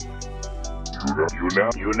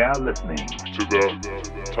You're now listening to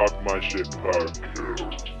the Talk My Shit podcast.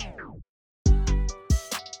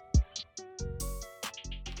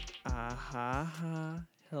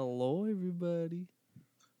 Hello, everybody.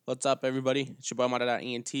 What's up, everybody? It's your boy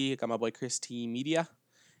Mata.ent. I got my boy Chris T Media.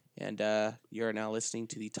 And you're now listening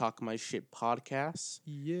to the Talk My Shit podcast.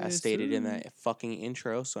 Yes, as stated in sir. that fucking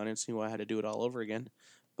intro, so I didn't see why I had to do it all over again.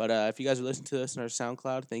 But if you guys are listening to this on our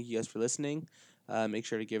SoundCloud, thank you guys for listening. Make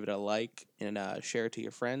sure to give it a like and share it to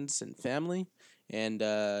your friends and family. And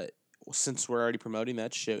since we're already promoting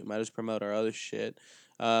that shit, we might as well promote our other shit.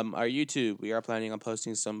 Our YouTube, we are planning on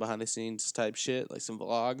posting some behind-the-scenes type shit, like some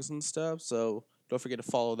vlogs and stuff. So don't forget to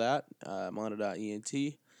follow that, Mono.ent.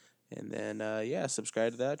 And then,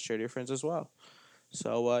 subscribe to that. Share to your friends as well.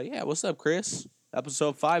 So, what's up, Chris?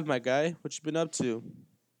 Episode 5, my guy. What you been up to?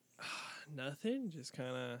 Nothing. Just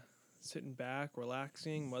kind of sitting back,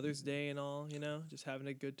 relaxing. Mother's Day and all, just having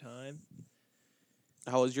a good time.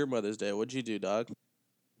 How was your Mother's Day? What'd you do, dog?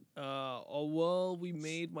 We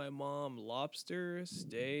made my mom lobster,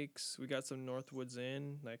 steaks. We got some Northwoods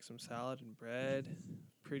Inn, like some salad and bread.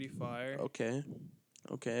 Pretty fire. Okay.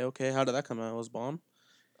 How did that come out? It was bomb?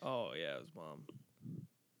 Oh, yeah, it was bomb.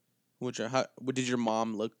 Did your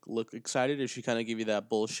mom look excited, or she kind of give you that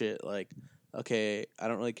bullshit, like, okay, I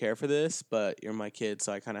don't really care for this, but you're my kid,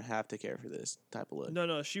 so I kind of have to care for this type of look?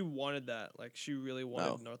 No, she wanted that. Like, she really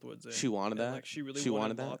wanted Northwoods Inn. She wanted that? Like, she really She wanted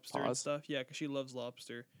wanted that? lobster and stuff. Yeah, because she loves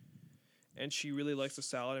lobster. And she really likes the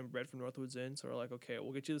salad and bread from Northwoods Inn. So we're like, okay,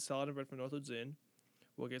 we'll get you the salad and bread from Northwoods Inn.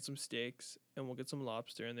 We'll get some steaks, and we'll get some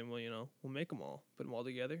lobster, and then we'll make them all. Put them all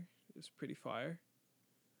together. It's pretty fire.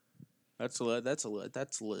 That's lit.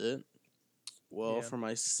 Well, Yeah. for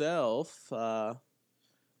myself,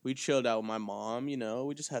 we chilled out with my mom. We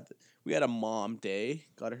had a mom day.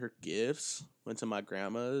 Got her gifts. Went to my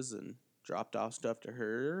grandma's and dropped off stuff to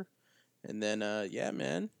her. And then,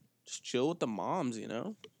 man, just chill with the moms.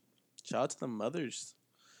 Shout out to the mothers.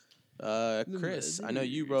 Chris, I know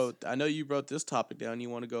you wrote this topic down.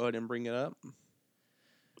 You want to go ahead and bring it up?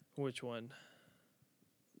 Which one?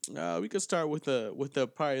 We could start with the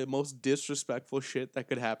probably the most disrespectful shit that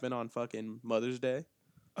could happen on fucking Mother's Day.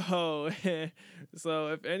 Oh, so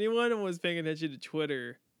if anyone was paying attention to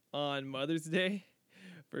Twitter on Mother's Day,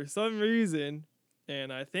 for some reason,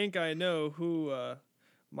 and I think I know who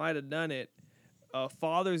might have done it,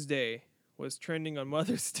 Father's Day was trending on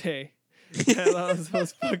Mother's Day. That was the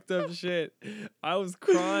most fucked up shit. I was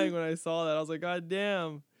crying when I saw that. I was like, God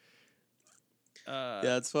damn.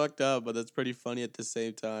 Yeah, it's fucked up, but that's pretty funny at the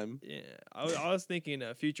same time. Yeah, I was thinking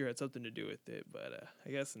Future had something to do with it, but I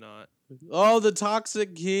guess not. Oh, the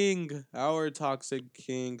Toxic King. Our Toxic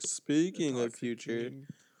King. Speaking of Future, King.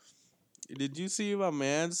 did you see my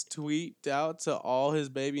man's tweet out to all his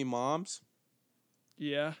baby moms?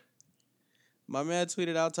 Yeah. My man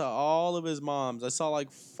tweeted out to all of his moms. I saw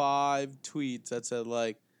like 5 tweets that said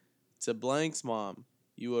like, to blank's mom,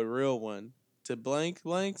 you a real one. To blank's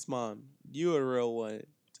mom, you a real one.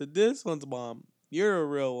 To this one's mom, you're a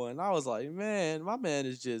real one. I was like, man, my man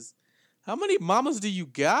is just, how many mamas do you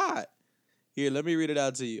got? Here, let me read it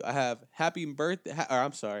out to you. I have Happy Mother's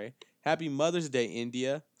Day,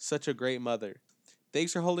 India. Such a great mother.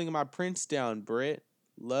 Thanks for holding my prince down, Britt.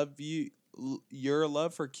 Love you. Your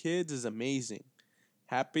love for kids is amazing.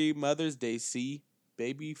 Happy Mother's Day, C.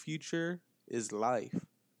 Baby Future is life.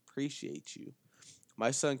 Appreciate you.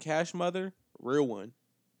 My son Cash mother, real one.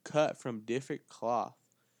 Cut from different cloth.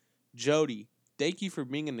 Jody, thank you for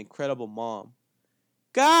being an incredible mom.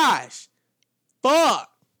 Gosh! Fuck!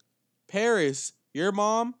 Paris, your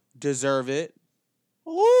mom, deserve it.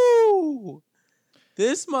 Ooh!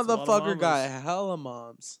 This motherfucker got hella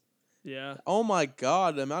moms. Yeah. Oh my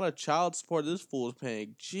god, the amount of child support this fool is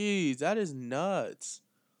paying. Jeez, that is nuts.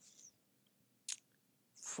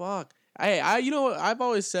 Fuck. I've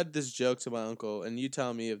always said this joke to my uncle, and you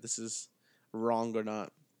tell me if this is wrong or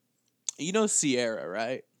not. You know Sierra,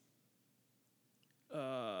 right?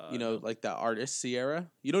 No. Like the artist Sierra?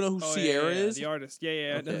 You don't know who Sierra is? The artist.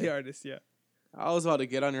 Yeah, I know the artist, yeah. I was about to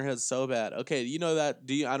get on your head so bad. Okay, you know that?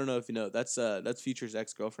 I don't know if you know. That's Future's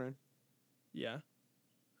ex-girlfriend. Yeah.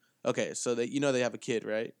 Okay, so they have a kid,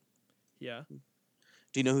 right? Yeah.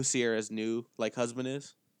 Do you know who Sierra's new husband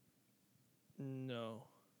is? No.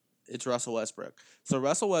 It's Russell Westbrook. So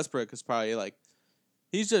Russell Westbrook is probably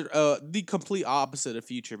he's just the complete opposite of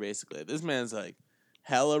Future, basically. This man's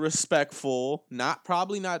hella respectful,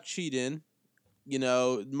 probably not cheating.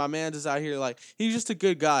 My man's just out here he's just a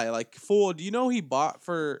good guy. Fool, do you know he bought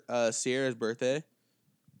for Sierra's birthday?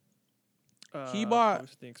 He bought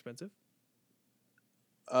something expensive.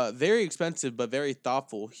 very expensive but very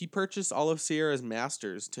thoughtful. He purchased all of Sierra's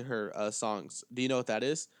masters to her songs. Do you know what that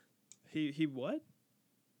is? He what?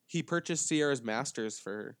 He purchased Sierra's masters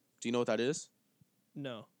for her. Do you know what that is?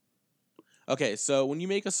 No. Okay, so when you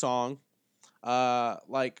make a song,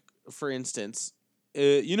 like for instance,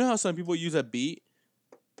 you know how some people use a beat,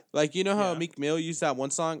 like you know how Yeah. Meek Mill used that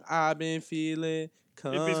one song, "I've been feeling Basically,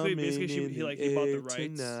 coming in the he bought the air rights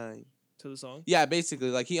tonight." to the song. Yeah, basically,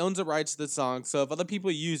 like he owns the rights to the song. So if other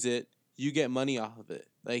people use it, you get money off of it,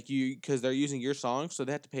 like because they're using your song, so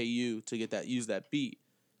they have to pay you to get that use that beat.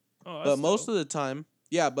 Oh, But that's most dope. of the time,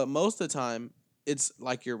 yeah, but most of the time, it's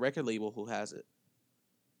like your record label who has it.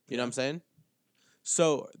 You know what I'm saying?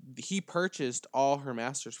 So he purchased all her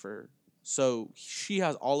masters for her. So she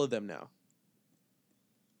has all of them now.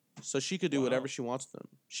 So she could do whatever Wow. she wants with them.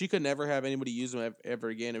 She could never have anybody use them ever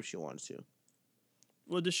again if she wanted to.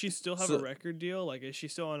 Well, does she still have a So record deal? Like, is she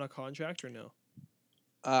still on a contract or no?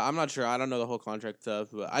 I'm not sure. I don't know the whole contract stuff,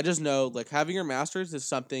 but I just know like having your masters is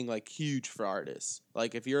something like huge for artists.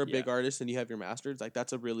 Like if you're a Yeah. big artist and you have your masters, like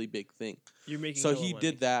that's a really big thing. You're making So hella he money.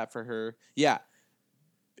 did that for her. Yeah.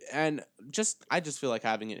 And I just feel like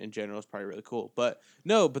having it in general is probably really cool. But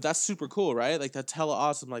no, but that's super cool, right? Like that's hella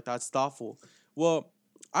awesome. Like that's thoughtful. Well,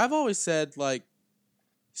 I've always said like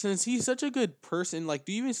since he's such a good person, like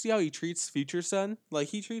do you even see how he treats Future Son? Like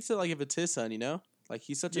he treats it like if it's his son, you know? Like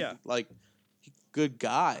he's such a Yeah. like good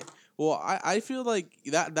guy. Well, I feel like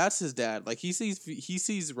that's his dad. Like he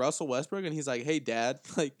sees Russell Westbrook and he's like, "Hey dad."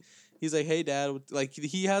 Like he's like, "Hey dad." Like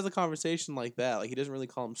he has a conversation like that. Like he doesn't really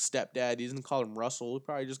call him stepdad. He doesn't call him Russell. He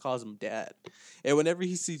probably just calls him dad. And whenever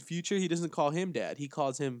he sees Future, he doesn't call him dad. He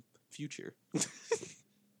calls him Future.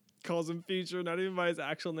 Calls him Future, not even by his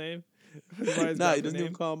actual name. By his Nah, he rapper doesn't even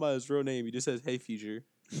name. call him by his real name. He just says, "Hey Future."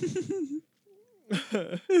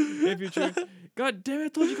 Hey, Future. God damn it, I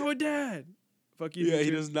told you to call me dad. Fuck you, Yeah, he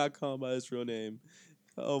Future. does not call him by his real name.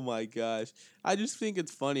 Oh my gosh. I just think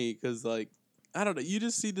it's funny because, like, I don't know. You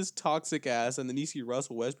just see this toxic ass, and then you see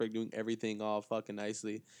Russell Westbrook doing everything all fucking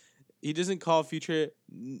nicely. He doesn't call Future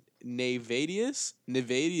Nevadius.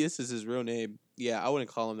 Nevadius is his real name. Yeah, I wouldn't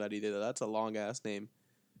call him that either, though. That's a long ass name.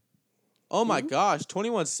 Oh my Who? gosh.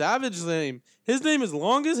 21 Savage's name. His name is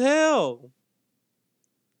long as hell.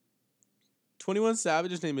 21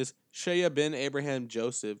 Savage's name is Shea bin Abraham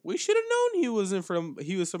Joseph. We should have known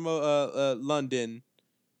he was from London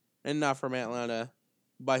and not from Atlanta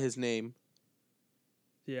by his name.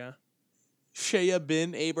 Yeah. Shea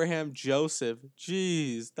bin Abraham Joseph.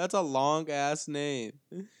 Jeez, that's a long ass name.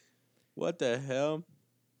 What the hell?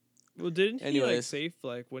 Well, didn't he like Anyways, say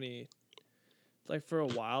like when he like for a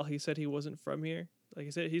while he said he wasn't from here? Like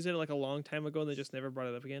he said it like a long time ago and they just never brought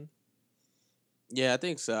it up again. yeah, I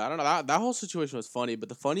think so. I don't know. That whole situation was funny, but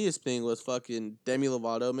the funniest thing was fucking Demi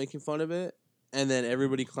Lovato making fun of it. And then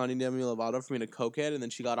everybody clowning Demi Lovato for being a cokehead, and then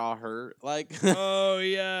she got all hurt. Like, Oh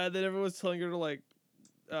yeah, then everyone's telling her to like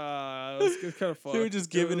it was kind of they were fucked. just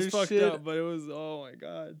It giving was her fucked shit. up, but it was oh my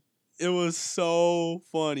god. It was so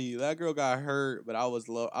funny. That girl got hurt, but I was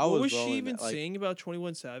I What was was she rolling even it. Like saying about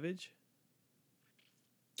 21 Savage?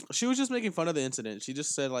 she was just making fun of the incident. She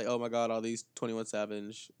just said like, "Oh my god, all these 21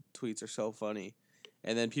 Savage tweets are so funny,"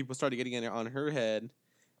 and then people started getting in on her head.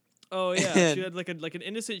 Oh yeah, she And had like an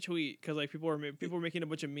innocent tweet because like people were making a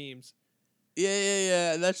bunch of memes.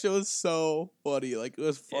 yeah. That shit was so funny. Like it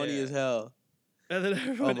was funny Yeah, as hell. and then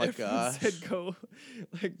Oh everyone my everyone said gosh. go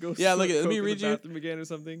like go Yeah, look snort at. Let coke me in the read you. bathroom again or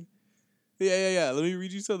something. Yeah. Let me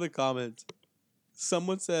read you some of the comments.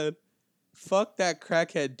 Someone said, "Fuck that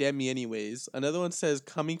crackhead Demi anyways." Another one says,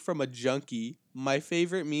 "Coming from a junkie, my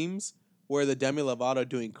favorite memes were the Demi Lovato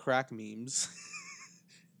doing crack memes."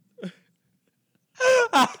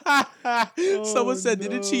 Someone Oh said,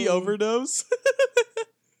 "Didn't she no! overdose?"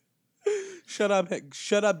 Shut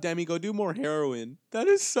up, Demi. Go do more heroin. That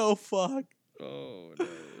is so fucked. Oh no!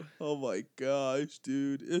 Oh my gosh,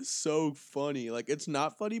 dude. It's so funny. Like, it's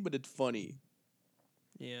not funny, but it's funny.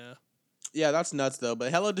 Yeah. Yeah, that's nuts, though.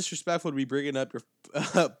 But hella disrespectful to be bringing up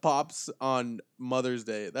your pops on Mother's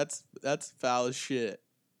Day. That's foul as shit.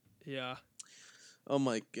 Yeah. Oh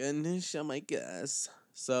my goodness. Oh my gosh.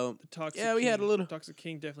 So, The Toxic yeah, we had a King. little... Toxic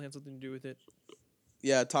King definitely had something to do with it.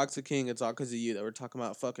 Yeah, Toxic King, it's all because of you that we're talking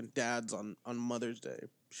about fucking dads on Mother's Day.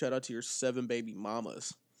 Shout out to your 7 baby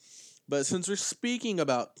mamas. But since we're speaking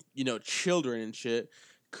about, children and shit,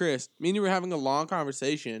 Chris, me and you were having a long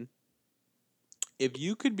conversation. If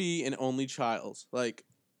you could be an only child, like,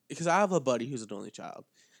 because I have a buddy who's an only child,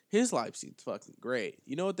 his life seems fucking great.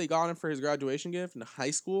 You know what they got him for his graduation gift in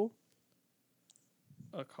high school?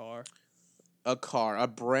 A car. A car, a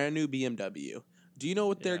brand new BMW. Do you know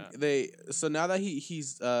what Yeah. so now that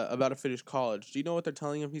he's about to finish college, do you know what they're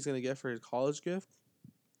telling him he's gonna get for his college gift?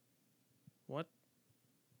 What?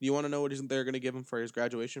 Do you want to know what they're gonna give him for his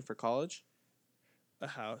graduation for college? A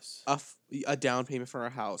house. A down payment for a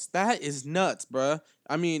house. That is nuts, bruh.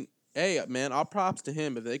 I mean, hey man, all props to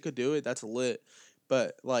him. If they could do it, that's lit.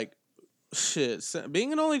 But like, shit,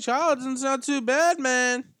 being an only child doesn't sound too bad,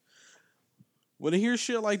 man. When I hear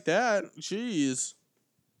shit like that, jeez.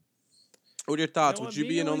 What are your You thoughts? know Would what? you Being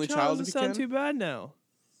be an an only only child child doesn't if you sound can? too bad now.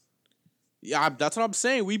 Yeah, that's what I'm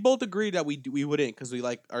saying. We both agreed that we wouldn't because we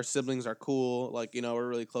like our siblings are cool. Like we're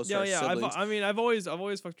really close to Yeah, our yeah. siblings. I've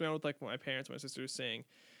always fucked around with like my parents, my sisters, saying,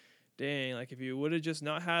 "Dang, like if you would have just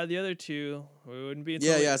not had the other two, we wouldn't be in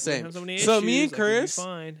Yeah, so yeah, we wouldn't same. have so many So me and issues. Like it'd be Chris,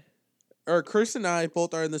 fine." or Chris and I,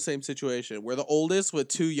 both are in the same situation. We're the oldest with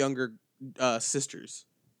two younger sisters.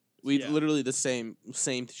 We Yeah. literally the same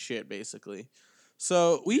shit basically.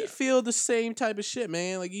 So we Yeah. feel the same type of shit,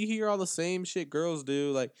 man. Like you hear all the same shit girls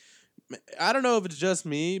do. Like I don't know if it's just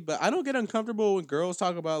me, but I don't get uncomfortable when girls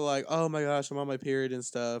talk about like, oh my gosh, I'm on my period and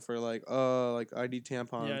stuff, or like, oh, like I need Yeah,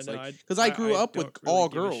 tampons, no, like, I, because I I, grew I up with don't really all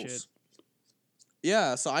give a shit. girls.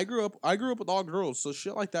 Yeah, so I grew up with all girls, so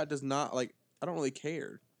shit like that does not like I don't really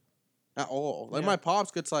care at all. Like Yeah. my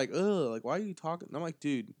pops gets like, ugh, like why are you talking? And I'm like,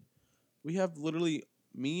 dude, we have literally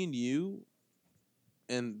me and you,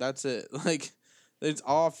 and that's it. Like, it's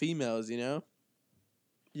all females, you know.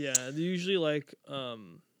 Yeah, they usually like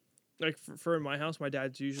for my house, my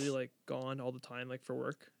dad's usually like gone all the time, like for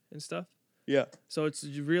work and stuff. Yeah. So it's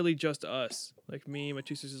really just us, like me, my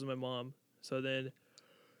two sisters, and my mom. So then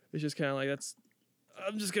it's just kind of like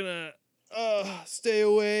I'm just gonna stay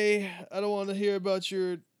away. I don't want to hear about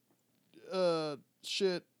your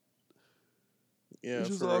shit. Yeah, It's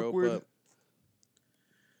just for real. awkward. But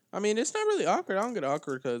I mean, it's not really awkward. I don't get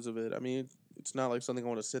awkward because of it. I mean, it's not like something I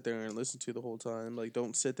want to sit there and listen to the whole time. Like,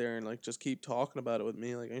 don't sit there and like just keep talking about it with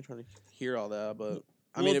me. Like, I ain't trying to hear all that. But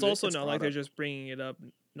I Well, mean, it's if it also gets not like brought they're up, just bringing it up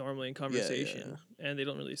normally in yeah, yeah, yeah. conversation, and they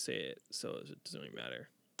don't really say it, so it doesn't really matter.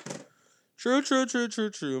 True, true, true, true,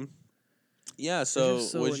 true. Yeah. They're So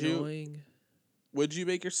just so annoying. would you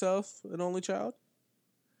make yourself an only child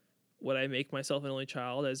Would I make myself an only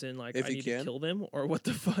child, as in like if I you need to can? kill them, or what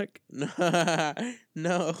the fuck?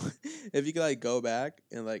 No. If you could like go back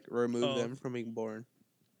and like remove Oh them from being born.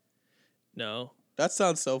 no. That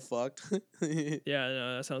sounds so fucked. Yeah,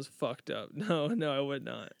 no, that sounds fucked up. No, no, I would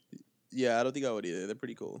not. Yeah, I don't think I would either. They're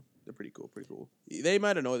pretty cool. They're pretty cool. Pretty cool. They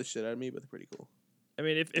might annoy the shit out of me, but they're pretty cool. I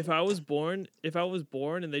mean, if I was born,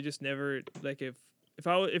 and they just never like if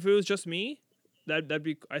it was just me, that'd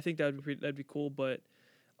be I think that'd be cool. But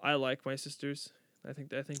I like my sisters. I think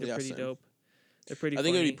they're Yeah, pretty same. dope. They're pretty. I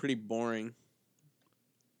think funny. it'd be pretty boring.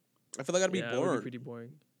 I feel like I'd be Yeah, it would be bored. pretty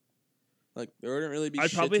boring. Like there wouldn't really be I'd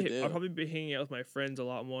shit to probably do. I'd probably be hanging out with my friends a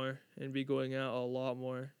lot more and be going out a lot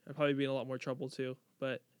more. I'd probably be in a lot more trouble too.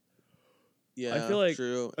 But Yeah, I feel like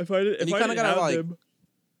true. if I And you I kind of didn't gotta have like them,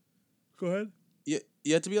 go ahead.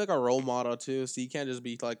 you have to be like a role model too. So you can't just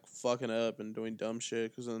be like fucking up and doing dumb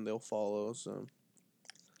shit because then they'll follow. So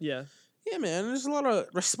Yeah. yeah, man, there's a lot of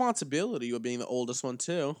responsibility with being the oldest one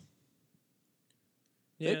too.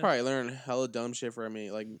 They Yeah. probably learn hella dumb shit from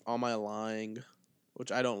me, like all my lying,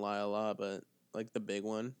 which I don't lie a lot, but like the big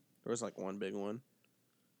one, there was like one big one.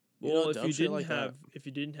 You know, Well, dumb shit like that. if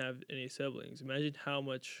you didn't have any siblings, imagine how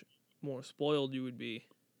much more spoiled you would be.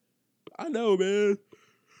 I know, man.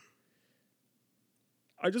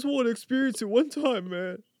 I just want to experience it one time,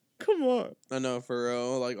 man. Come on. I know for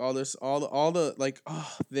real. Like all this, all the like,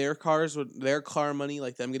 oh, their car money,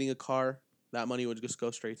 like them getting a car, that money would just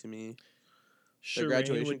go straight to me. Their Shireen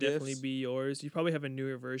graduation would definitely gifts. be yours. You probably have a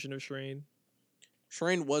newer version of Shireen.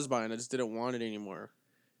 Shireen was buying. I just didn't want it anymore.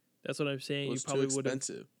 That's what I'm It saying. You was too probably would have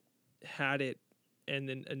expensive. had it, and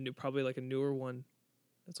then probably like a newer one.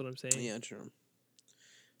 That's what I'm saying. Yeah, true.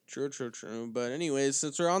 True, true, true. But anyways,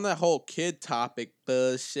 since we're on that whole kid topic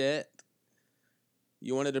bullshit,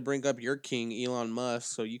 you wanted to bring up your king, Elon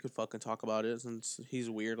Musk, so you could fucking talk about it since he's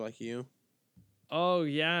weird like you. Oh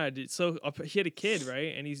yeah, dude. So he had a kid,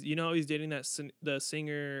 right? And he's he's dating the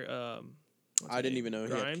singer. What's I her didn't name? even know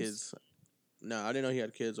he had Grimes? kids. No, I didn't know he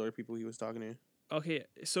had kids or people he was talking to. Okay,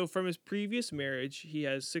 so from his previous marriage, he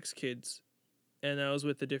has 6 kids, and that was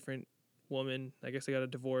with a different woman. I guess they got a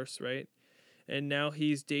divorce, right? And now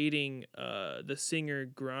he's dating the singer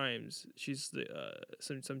Grimes. She's the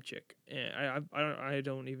some chick, and I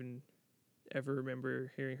don't even ever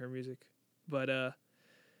remember hearing her music, but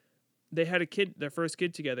they had a kid, their first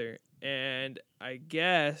kid together, and I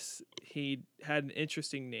guess he had an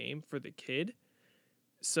interesting name for the kid.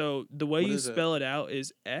 So the way What you is it? spell it out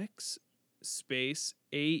is X space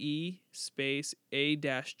AE space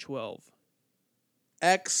A-12.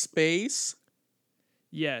 X space.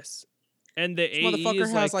 Yes. And the This AE motherfucker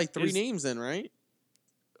is has like 3 is names in, right?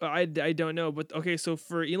 I don't know, but okay, so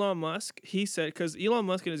for Elon Musk, he said, because Elon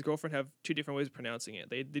Musk and his girlfriend have two different ways of pronouncing it.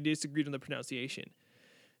 They disagreed on the pronunciation.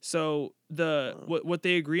 So what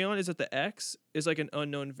they agree on is that the X is like an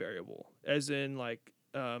unknown variable, as in like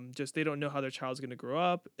just they don't know how their child's gonna grow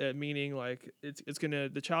up, meaning like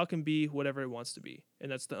the child can be whatever it wants to be,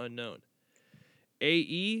 and that's the unknown.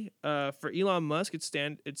 AE for Elon Musk it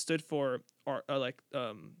stood for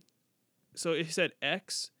so it said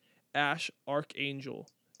X Ash Archangel.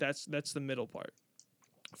 That's the middle part.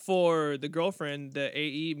 For the girlfriend, the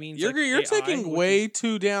AE means You're like AI, taking which way is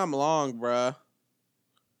too damn long, bruh.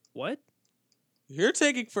 what? You're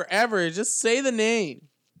taking forever. Just say the name.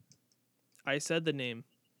 I said the name,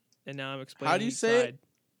 and now I'm How explaining do you each say side. it?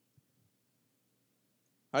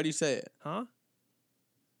 How do you say it? Huh?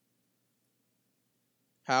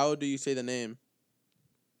 How do you say the name?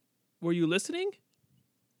 Were you listening?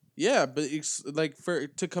 Yeah, but it's like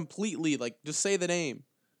to completely like just say the name.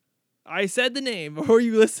 I said the name. Were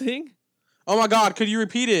you listening? Oh my god, could you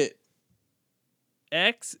repeat it?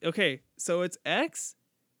 X. Okay, so it's X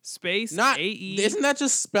space Not AE. Isn't that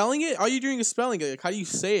just spelling it? All you're doing is spelling it. Like, how do you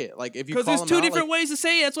say it? Like if you Because call there's him two out, different like, ways to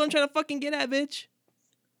say it. That's what I'm trying to fucking get at, bitch.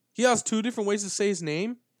 he has 2 different ways to say his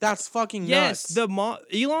name? That's fucking Yes, nuts.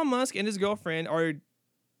 Elon Musk and his girlfriend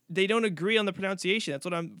they don't agree on the pronunciation. That's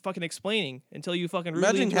what I'm fucking explaining until you fucking rudely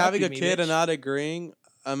Imagine having interrupted a me, kid bitch. and not agreeing.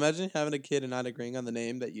 Imagine having a kid and not agreeing on the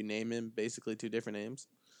name that you name him, basically 2 different names.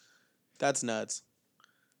 That's nuts.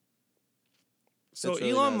 So That's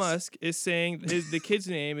really Elon nuts. Musk is saying the kid's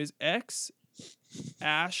name is X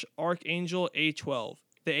Ash Archangel A-12.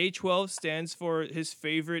 The A-12 stands for his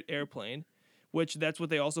favorite airplane, which that's what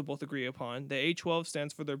they also both agree upon. The A-12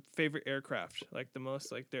 stands for their favorite aircraft, like the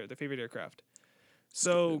most like their favorite aircraft.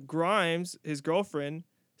 So Grimes, his girlfriend,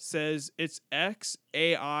 says it's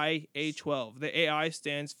XAI A-12. The AI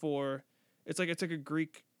stands for it's like a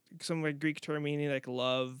Greek some like Greek term meaning like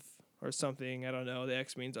love or something. I don't know. The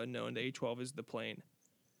X means unknown. The A-12 is the plane.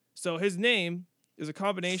 So his name is a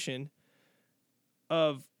combination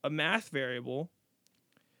of a math variable,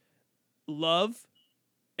 love,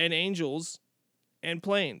 and angels, and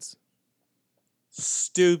planes.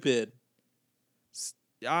 Stupid.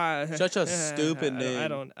 Such a stupid I name.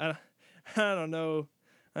 don't know.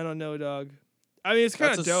 I don't know, dog. I mean, it's kind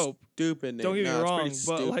That's of a dope. stupid name. Don't get me Nah, it's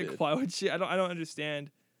pretty wrong, but like, stupid. why would she? I don't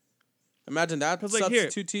understand. Imagine that 'Cause, like, here-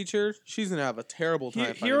 substitute teacher. She's gonna have a terrible time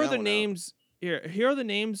Here finding are that the one names. Here are the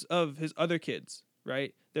names of his other kids.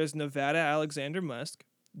 Right? There's Nevada Alexander Musk,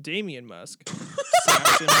 Damian Musk,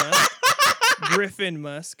 Saxon Musk, Griffin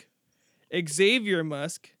Musk, Xavier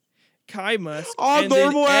Musk, Kai Musk, All and then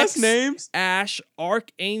normal ass X names. Ash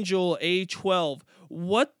Archangel A-12.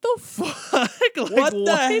 What the fuck? Like, What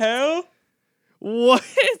the hell? What?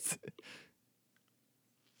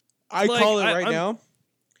 I Like, call it right I'm- now.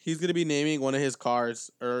 He's gonna be naming one of his cars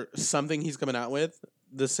or something he's coming out with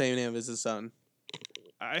the same name as his son.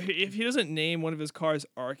 If he doesn't name one of his cars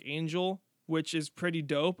Archangel, which is pretty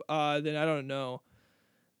dope, then I don't know.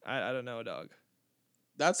 I don't know, dog.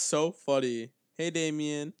 That's so funny. Hey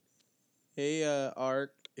Damien. Hey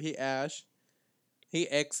Ark. Hey Ash. Hey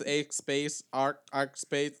X space Ark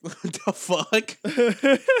space. What the fuck?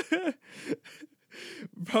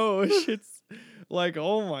 Bro, shit's like,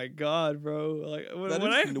 oh my god, bro. Like That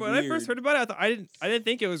when is I first weird. heard about it, I didn't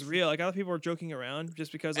think it was real. Like I thought people were joking around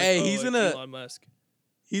just because like, Hey, oh, he's it's gonna- Elon Musk.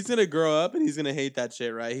 He's gonna grow up and he's gonna hate that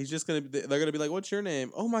shit, right? He's just gonna. They're gonna be like, "What's your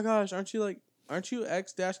name?" Oh my gosh, aren't you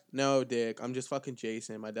X dash? No, Dick. I'm just fucking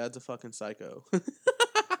Jason. My dad's a fucking psycho.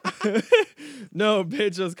 No,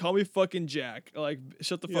 bitch, just call me fucking Jack. Like,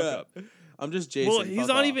 shut the fuck Yeah. up. I'm just Jason. Well, he's fuck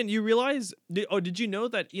not off. even. You realize? Did you know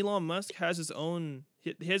that Elon Musk has his own?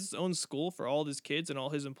 He has his own school for all of his kids and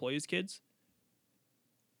all his employees' kids.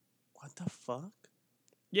 What the fuck?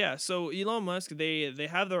 Yeah. So Elon Musk, they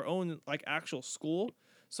have their own like actual school,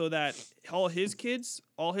 so that all his kids,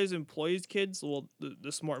 all his employees' kids, well,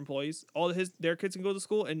 the smart employees, their kids can go to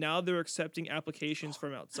school, and now they're accepting applications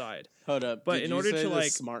from outside. Hold up. But Did in you order say to, the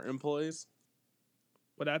like- smart employees?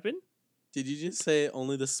 What happened? Did you just say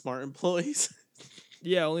only the smart employees?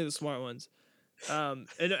 Yeah, only the smart ones. And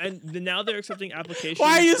now they're accepting applications.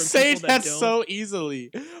 Why are you from saying people that don't. so easily?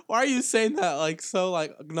 Why are you saying that like so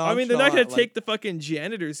like nonchalant? I mean, they're not gonna like- take the fucking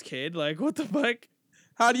janitor's kid. Like, what the fuck?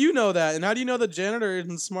 How do you know that? And how do you know the janitor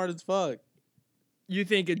isn't smart as fuck? You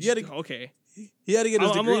think it's You gotta- okay? He had to get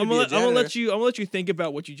his degree to be a I'm janitor. gonna let you think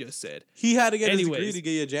about what you just said. He had to get his degree Anyways. to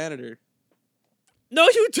be a janitor. No,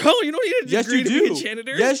 you don't. You don't need a Yes, degree you to do. be a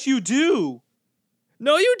janitor. Yes, you do.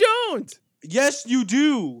 No, you don't. Yes, you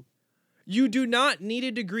do. You do not need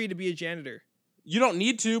a degree to be a janitor. You don't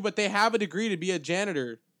need to, but they have a degree to be a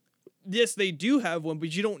janitor. Yes, they do have one,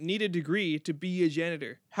 but you don't need a degree to be a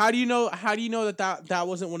janitor. How do you know that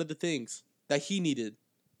wasn't one of the things that he needed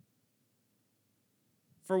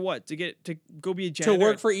For what? To go be a janitor? to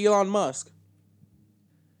work for Elon Musk?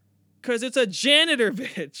 Cause it's a janitor,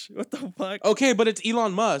 bitch. What the fuck? Okay, but it's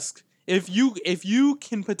Elon Musk. If you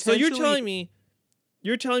can So potentially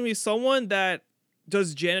you're telling me someone that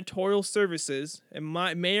does janitorial services and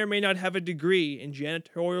may or may not have a degree in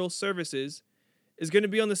janitorial services is going to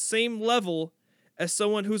be on the same level as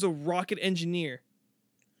someone who's a rocket engineer.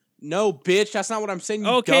 No, bitch, that's not what I'm saying, you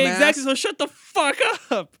Okay, dumbass. exactly. So shut the fuck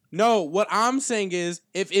up. No, what I'm saying is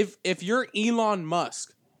if you're Elon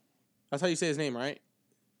Musk, that's how you say his name, right?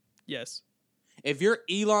 Yes. If you're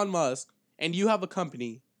Elon Musk and you have a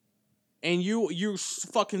company and you're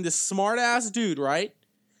fucking this smart ass dude, right?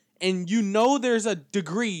 And you know there's a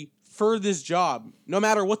degree for this job, no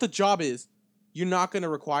matter what the job is, you're not going to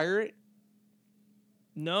require it?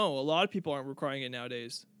 No, a lot of people aren't requiring it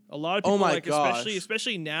nowadays. A lot of Oh people, my like, gosh.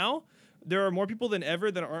 especially now, there are more people than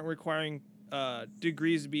ever that aren't requiring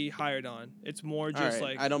degrees to be hired on. It's more just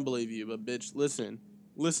I don't believe you, but bitch, listen,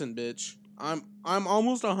 bitch. I'm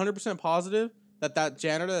almost 100% positive that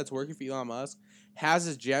janitor that's working for Elon Musk has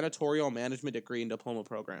his janitorial management degree and diploma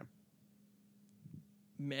program.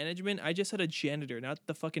 management. I just said a janitor, not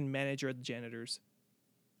the fucking manager of the janitors.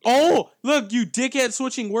 Oh, look, you dickhead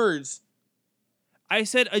switching words. I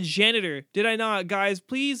said a janitor. Did I not, guys?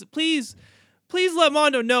 Please let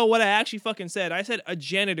Mondo know what I actually fucking said. I said a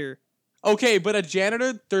janitor. Okay, but a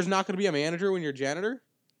janitor, there's not going to be a manager when you're a janitor?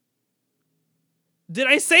 Did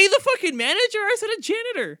I say the fucking manager? I said a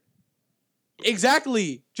janitor.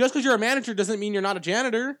 Exactly. Just because you're a manager doesn't mean you're not a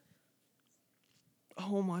janitor.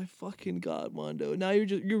 Oh my fucking god, Mondo. Now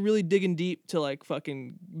you're really digging deep to like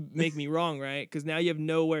fucking make me wrong, right? Because now you have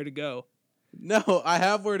nowhere to go. No, I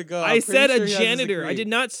have where to go. I said a janitor. I did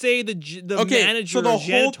not say the Okay, manager so the of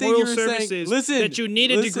whole thing you janitorial were services saying, that you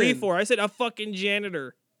need a degree for. I said a fucking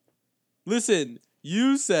janitor. Listen,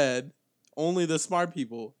 you said only the smart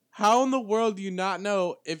people. How in the world do you not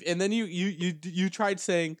know if? And then you tried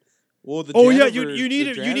saying, well, the you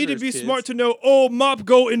need to be smart to know. Oh, mop,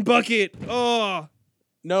 go in bucket. Oh,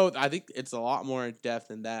 no, I think it's a lot more in depth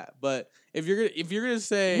than that. But if you're gonna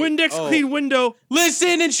say Windex clean window.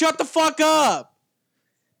 listen and shut the fuck up.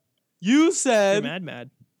 You said You're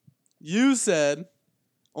mad. You said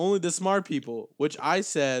only the smart people, which I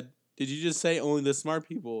said, did you just say only the smart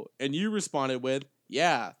people? And you responded with,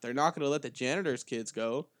 yeah, they're not going to let the janitor's kids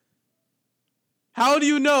go. How do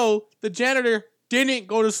you know the janitor didn't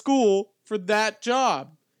go to school for that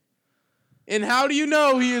job? And how do you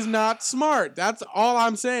know he is not smart? That's all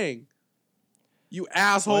I'm saying. You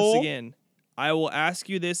asshole. Once again, I will ask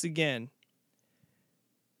you this again.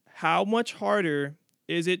 How much harder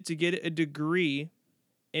is it to get a degree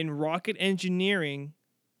in rocket engineering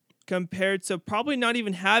compared to probably not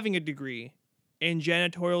even having a degree in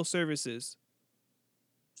janitorial services?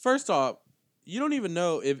 First off, you don't even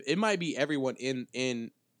know if it might be everyone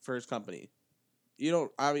in First Company. You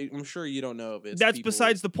don't. I mean, I'm sure you don't know if it's. That's people.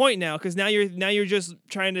 besides the point now, because now you're just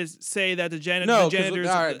trying to say that the janitors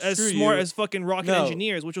right, as smart as fucking rocket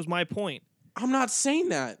engineers, which was my point. I'm not saying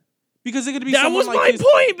that because it could be. That someone was like my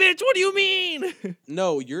point, bitch. What do you mean?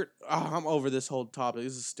 No, you're. I'm over this whole topic.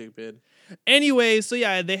 This is stupid. Anyway, so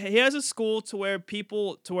yeah, he has a school to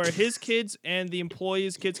where his kids and the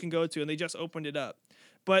employees' kids can go to, and they just opened it up.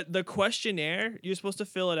 But the questionnaire, you're supposed to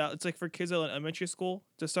fill it out. It's like for kids at elementary school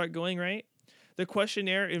to start going, right? The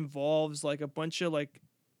questionnaire involves like a bunch of like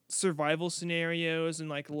survival scenarios and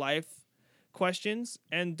like life questions,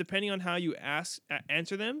 and depending on how you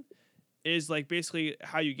answer them, is like basically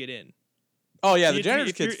how you get in. Oh yeah, So the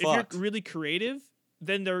janitor's kid's fucked. If you're really creative,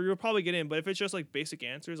 then you'll probably get in. But if it's just like basic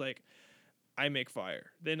answers, like I make fire,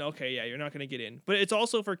 then okay, yeah, you're not gonna get in. But it's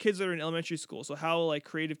also for kids that are in elementary school. So how like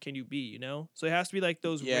creative can you be? You know, so it has to be like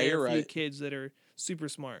those rare few kids that are super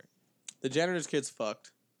smart. The janitor's kid's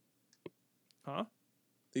fucked. Huh?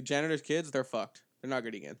 The janitor's kids, they're fucked. They're not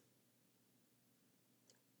getting in.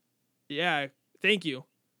 Yeah, thank you.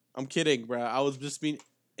 I'm kidding, bro. I was just being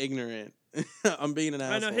ignorant. I'm being an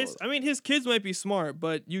asshole. I know his kids might be smart,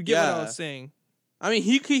 but you get what I was saying. I mean,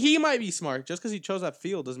 he might be smart. Just because he chose that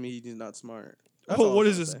field doesn't mean he's not smart. What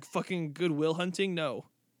is this, fucking Goodwill Hunting? No.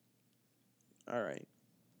 All right.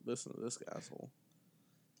 Listen to this asshole.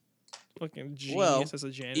 Fucking genius as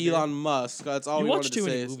a janitor. Elon Musk. That's all we wanted to say. You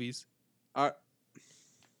watch too many movies. All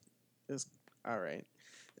right.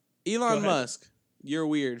 Elon Musk. You're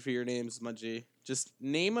weird for your names, my G. Just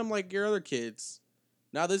name them like your other kids.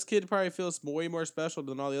 Now this kid probably feels way more special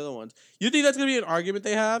than all the other ones. You think that's gonna be an argument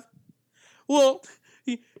they have? Well,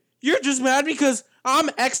 you're just mad because I'm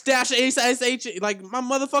X-H. Like my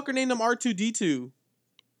motherfucker named him R2D2.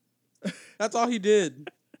 That's all he did.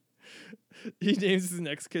 He names his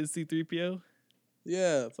next kid C3PO.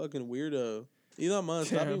 Yeah, fucking weirdo. Elon Musk,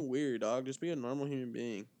 stop Damn. being weird, dog. Just be a normal human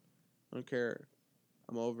being. I don't care.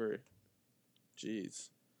 I'm over it. Jeez.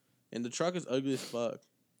 And the truck is ugly as fuck.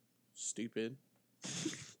 Stupid.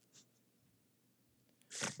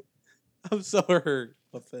 I'm so hurt.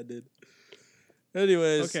 Offended.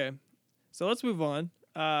 Anyways. Okay, so let's move on.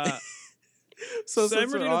 So San since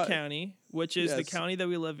we're Bernardino on- County, which is the Yes. county that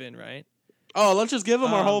we live in, right? Oh, let's just give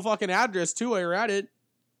them our Um, whole fucking address too while you're at it.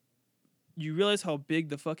 You realize how big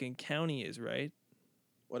the fucking county is, right?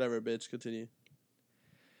 Whatever, bitch. Continue.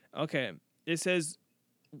 Okay, it says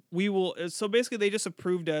we will. So basically, they just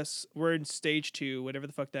approved us. We're in stage 2, whatever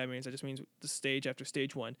the fuck that means. That just means the stage after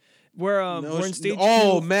stage 1. We're in stage 2.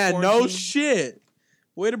 Oh man, no quarantine. shit.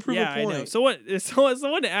 Way to prove Yeah, a point. I know.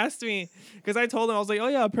 Someone asked me because I told them I was like, oh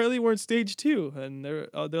yeah, apparently we're in stage 2, and they're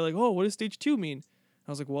like, oh, what does stage 2 mean?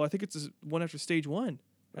 I was like, well, I think it's one after stage 1.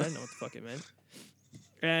 I didn't know what the fuck it meant.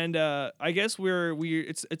 And I guess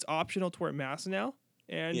it's optional to wear masks now.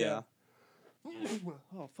 And Yeah.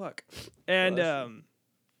 oh fuck. And Bless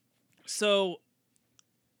so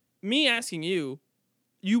me asking you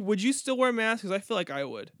would you still wear masks? Because I feel like I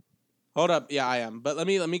would. Hold up. Yeah, I am. But let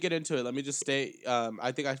me get into it. Let me just state.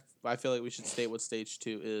 I think I feel like we should state what stage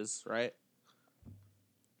 2 is, right?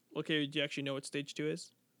 Okay, do you actually know what stage 2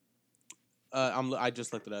 is? I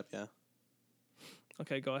just looked it up. Yeah.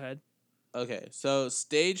 Okay, go ahead. Okay, so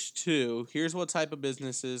stage 2. Here's what type of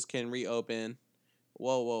businesses can reopen.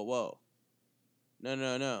 Whoa.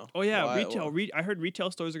 No. Oh yeah, Why- retail. I heard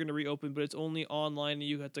retail stores are going to reopen, but it's only online, and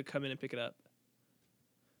you have to come in and pick it up.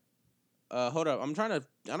 Hold up. I'm trying to.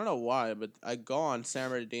 I don't know why, but I go on San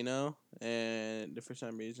Bernardino, and for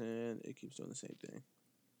some reason, it keeps doing the same thing.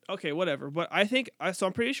 Okay, whatever. But I think so.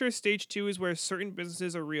 I'm pretty sure stage 2 is where certain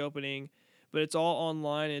businesses are reopening, but it's all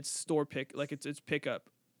online. It's store pick, like it's pickup,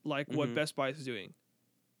 like what Mhm. Best Buy is doing.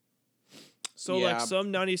 So Yeah. like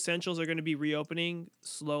some non-essentials are going to be reopening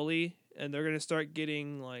slowly, and they're going to start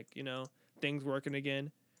getting things working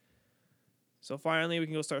again. So finally, we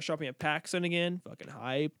can go start shopping at PacSun again. Fucking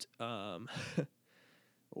hyped.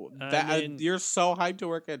 then- You're so hyped to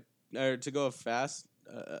work at or to go fast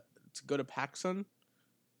to go to PacSun.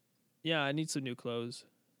 Yeah, I need some new clothes.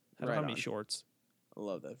 I don't Right have any on. shorts. I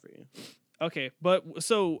love that for you. Okay, but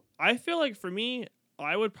so I feel like for me,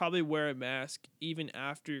 I would probably wear a mask even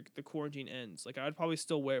after the quarantine ends. Like I would probably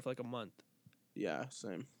still wear it for like a month. Yeah,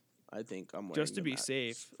 same. I think I'm wearing Just to the be mask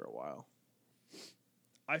safe. for a while.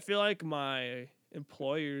 I feel like my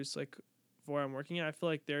employers, like where I'm working at, I feel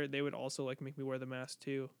like they would also like make me wear the mask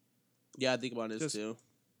too, Yeah, I think about this Just- too.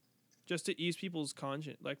 just to ease people's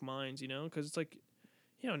conscience, like minds, because it's like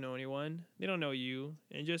you don't know anyone, they don't know you,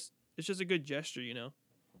 and it's just a good gesture,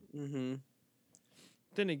 Mm-hmm.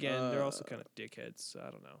 Then again, they're also kind of dickheads, so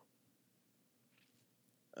I don't know.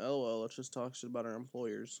 Oh well, let's just talk shit about our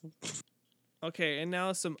employers. Okay, and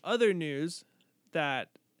now some other news that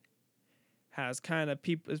has kind of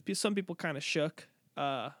some people kind of shook.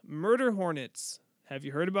 Murder hornets. Have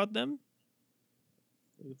you heard about them?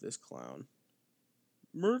 Look at this clown.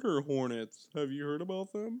 Murder hornets. Have you heard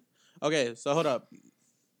about them? Okay, so hold up.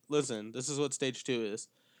 Listen, this is what stage 2 is.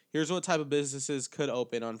 Here's what type of businesses could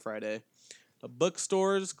open on Friday: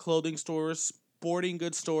 bookstores, clothing stores, sporting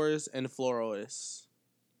goods stores, and florists.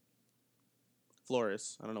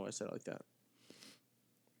 Florists. I don't know why I said it like that.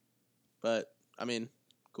 But I mean,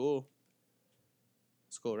 cool.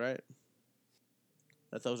 It's cool, right?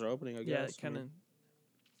 That those are opening, I Yeah, guess. it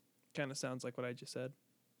kind of sounds like what I just said.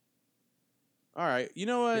 All right. You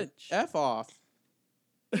know what? Bitch. F off.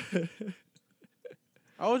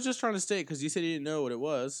 I was just trying to state because you said you didn't know what it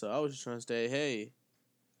was, so I was just trying to say, hey,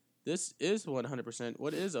 this is 100%.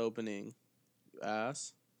 What is opening, you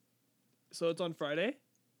ass? So it's on Friday?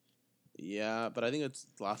 Yeah, but I think it's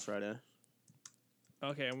last Friday.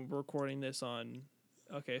 Okay, and we're recording this on.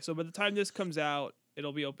 Okay, so by the time this comes out,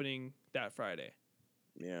 it'll be opening that Friday.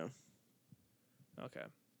 Yeah. Okay.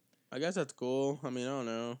 I guess that's cool. I mean, I don't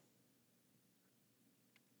know.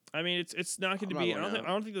 I mean, it's not going to I'm be. not I going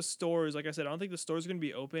don't think the stores. Like I said, I don't think the stores are going to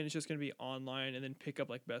be open. It's just going to be online and then pick up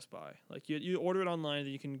like Best Buy. Like you order it online,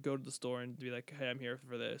 then you can go to the store and be like, "Hey, I'm here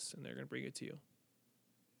for this," and they're going to bring it to you.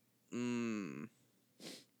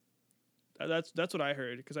 That's what I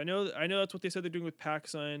heard because I know that's what they said they're doing with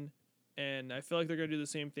PacSun. And I feel like they're gonna do the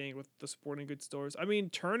same thing with the sporting goods stores. I mean,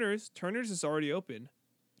 Turner's is already open.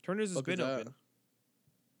 Turner's has What is been that? open.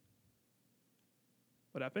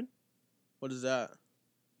 What happened? What is that?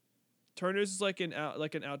 Turner's is like an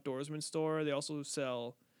outdoorsman store. They also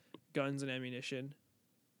sell guns and ammunition.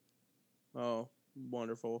 Oh,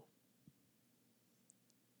 wonderful.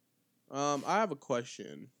 I have a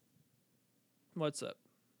question. What's up?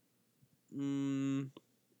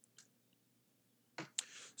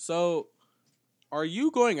 So, are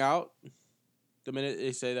you going out the minute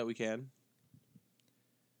they say that we can?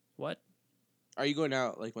 What? Are you going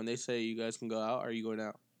out? Like, when they say you guys can go out, are you going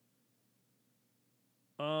out?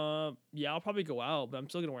 Yeah, I'll probably go out, but I'm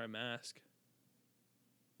still gonna wear a mask.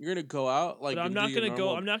 You're gonna go out? Like, But I'm and not do your gonna go.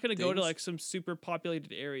 normal I'm not gonna go to things? like some super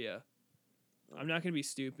populated area. I'm not gonna be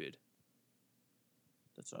stupid.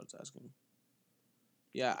 That's what I was asking.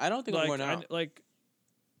 Yeah, I don't think I'm going out.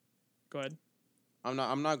 Go ahead.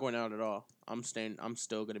 I'm not going out at all. I'm staying. I'm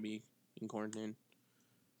still gonna be in quarantine.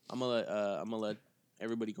 I'm gonna let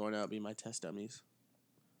everybody going out be my test dummies.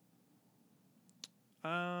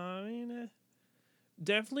 I mean,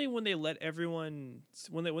 definitely when they let everyone,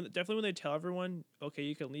 definitely when they tell everyone, okay,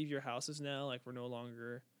 you can leave your houses now. Like we're no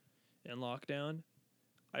longer in lockdown.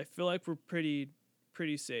 I feel like we're pretty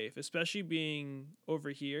safe, especially being over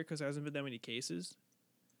here because there hasn't been that many cases.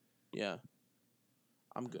 Yeah,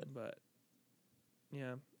 I'm good. But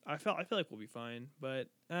yeah, I feel like we'll be fine. But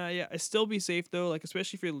yeah, I still be safe though. Like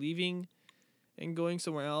especially if you're leaving and going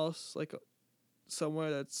somewhere else, like somewhere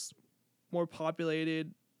that's more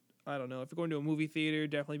populated. I don't know. If you're going to a movie theater,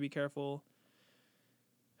 definitely be careful.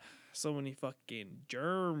 So many fucking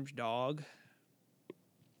germs, dog.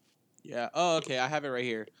 Yeah. Oh, okay. I have it right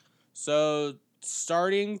here. So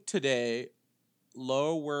starting today,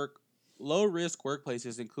 low risk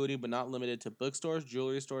workplaces, including but not limited to bookstores,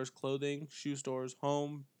 jewelry stores, clothing, shoe stores,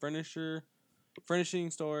 home furnishing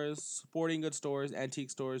stores, sporting goods stores, antique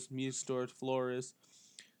stores, music stores, florists,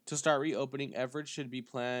 to start reopening. Efforts should be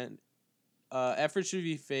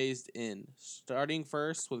phased in, starting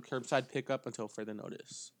first with curbside pickup until further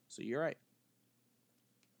notice. So you're right.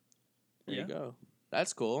 There Yeah. you go.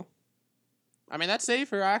 That's cool. I mean, that's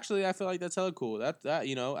safer. Actually, I feel like that's hella cool. That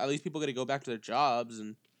at least people get to go back to their jobs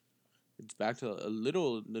and it's back to a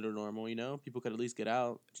little normal. People could at least get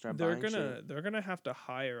out, start buying shit. They're gonna have to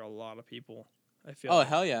hire a lot of people. I feel. Oh like.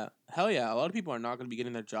 hell yeah, hell yeah! A lot of people are not going to be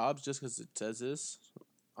getting their jobs just because it says this.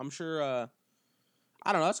 I'm sure. I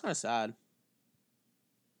don't know. That's kind of sad.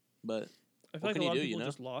 But I feel what like can a you lot do? of people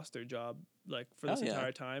just lost their job like for Hell this yeah.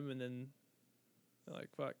 entire time, and then they're like,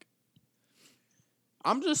 "Fuck."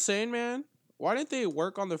 I'm just saying, man. Why didn't they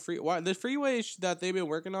work on the freeway that they've been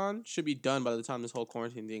working on should be done by the time this whole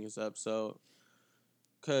quarantine thing is up. So,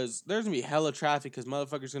 because there's gonna be hella traffic, because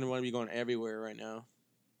motherfuckers gonna want to be going everywhere right now.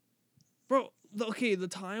 Bro, okay, the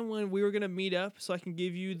time when we were gonna meet up so I can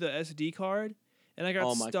give you the SD card, and I got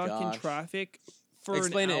Oh my stuck in gosh. traffic for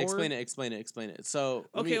Explain an it. hour. Explain it. So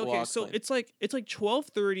Okay. I'll So explain. it's like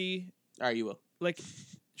 12:30, All right, you will. like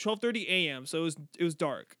 12:30 a.m. So it was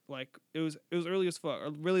dark. Like it was early as fuck,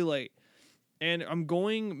 or really late. And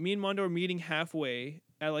me and Mondo are meeting halfway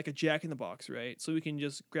at like a Jack in the Box, right? So we can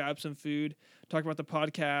just grab some food, talk about the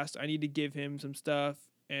podcast. I need to give him some stuff,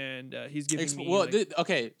 and he's giving me.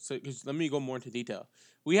 Okay. So let me go more into detail.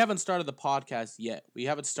 We haven't started the podcast yet. We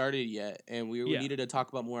haven't started yet, and we Yeah. needed to talk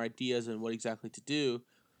about more ideas and what exactly to do.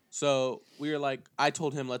 So we were like, I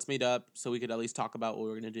told him, let's meet up so we could at least talk about what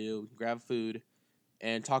we're gonna do, grab food,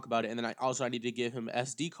 and talk about it. And then I need to give him an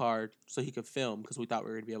SD card so he could film because we thought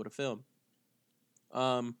we were gonna be able to film.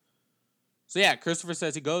 So yeah, Christopher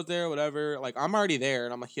says he goes there, whatever. Like I'm already there,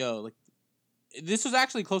 and I'm like, yo, like this was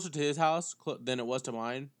actually closer to his house than it was to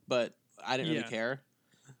mine, but I didn't really care.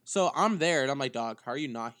 So I'm there, and I'm like, dog, how are you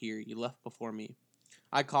not here? You left before me.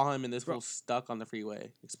 I call him, and this fool's stuck on the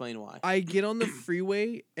freeway. Explain why. I get on the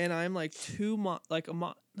freeway, and I'm like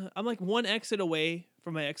I'm like one exit away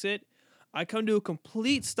from my exit. I come to a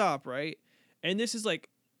complete stop, right? And this is like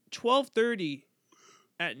 12:30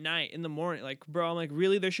 at night in the morning. Like, bro, I'm like,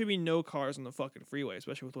 really? There should be no cars on the fucking freeway,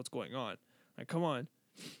 especially with what's going on. Like, come on.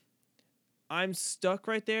 I'm stuck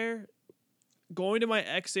right there. Going to my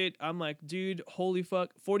exit, I'm like, dude, holy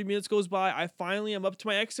fuck. 40 minutes goes by. I'm up to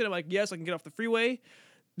my exit. I'm like, yes, I can get off the freeway.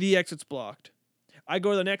 The exit's blocked. I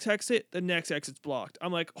go to the next exit's blocked.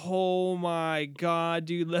 I'm like, oh my God,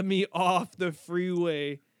 dude, let me off the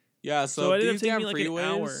freeway. Yeah, so it ended up these taking damn me like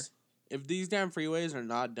an hour. freeways, if these damn freeways are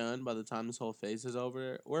not done by the time this whole phase is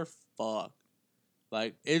over, we're fucked.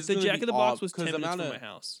 Like it's The gonna Jack be in the all Box was 10 because the minutes amount from of my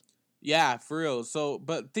house. yeah, for real. So,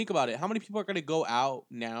 but think about it. How many people are gonna go out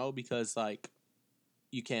now because like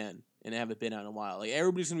you can? and haven't been out in a while. Like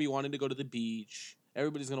everybody's gonna be wanting to go to the beach.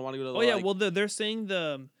 Everybody's gonna want to go to. Oh yeah, well they're saying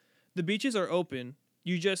the beaches are open.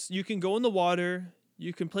 You can go in the water.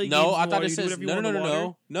 You can play games No, in I the thought water. it You can do says whatever you no, want no, in no, the no,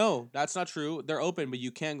 water. no, no. That's not true. They're open, but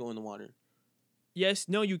you can go in the water. Yes,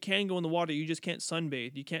 no, you can go in the water. You just can't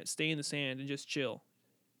sunbathe. You can't stay in the sand and just chill.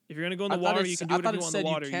 If you're gonna go in the water, you can do I whatever thought you it want in said the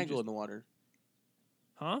water. you can't go in the water.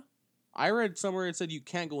 Huh? I read somewhere it said you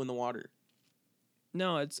can't go in the water.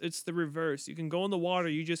 No, it's the reverse. You can go in the water.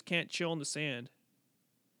 You just can't chill in the sand.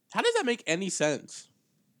 How does that make any sense?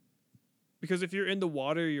 Because if you're in the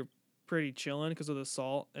water, you're pretty chilling because of the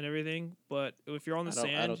salt and everything. But if you're on the I don't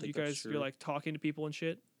sand, think you that's guys, true. you're like talking to people and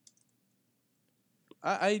shit.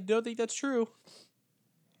 I don't think that's true.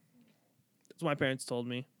 That's what my parents told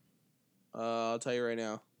me. I'll tell you right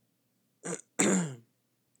now.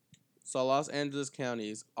 So Los Angeles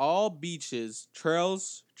counties, all beaches,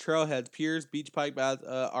 trails, trailheads, piers, beach park baths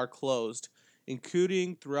are closed,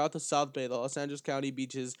 including throughout the South Bay. The Los Angeles County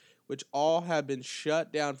beaches, which all have been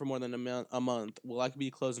shut down for more than a month, will likely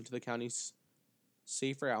be closed until the county's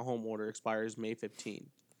safer at home order expires May 15th.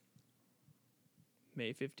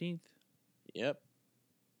 May 15th. Yep.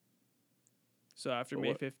 So after But May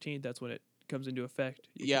what- 15th, that's when it comes into effect.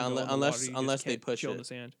 You Yeah, can go in the unless water, you unless just they can't push chill in it. the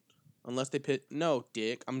sand. Unless they pit. No,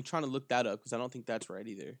 Dick. I'm trying to look that up because I don't think that's right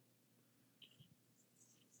either.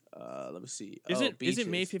 Let me see. Isn't beaches.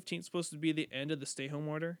 May 15th supposed to be the end of the stay home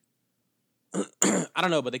order? I don't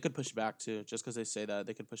know, but they could push it back too. Just because they say that,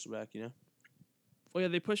 they could push it back. You know. Well, yeah,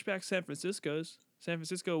 they pushed back San Francisco's. San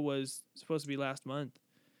Francisco was supposed to be last month,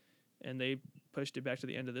 and they pushed it back to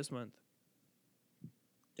the end of this month.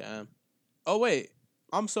 Damn. Oh wait,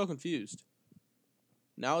 I'm so confused.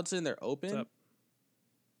 Now it's in there open. What's up?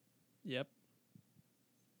 Yep.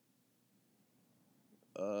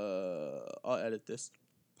 I'll edit this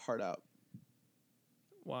part out.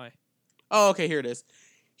 Why? Oh, okay, here it is.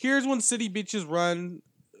 Here's when city beaches run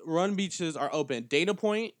beaches are open. Dana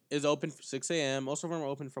Point is open for 6 a.m. Most of them are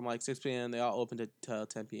open from like 6 p.m. They all open to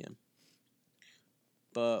 10 p.m.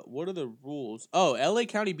 But what are the rules? Oh, LA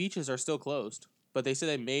County beaches are still closed, but they say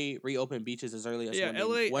they may reopen beaches as early as Yeah,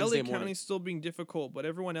 Wednesday LA morning. County's still being difficult, but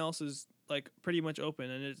everyone else is like pretty much open,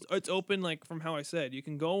 and it's open like from how I said. You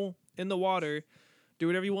can go in the water, do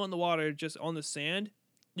whatever you want in the water, just on the sand.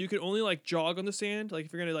 You can only like jog on the sand, like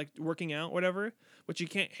if you're gonna like working out, whatever. But you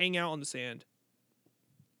can't hang out on the sand.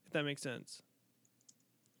 If that makes sense.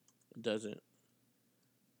 It doesn't.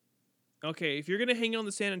 Okay, if you're gonna hang out on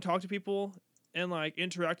the sand and talk to people and like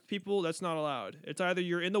interact with people, that's not allowed. It's either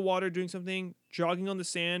you're in the water doing something, jogging on the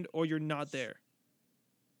sand, or you're not there.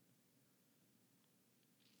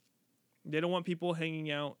 They don't want people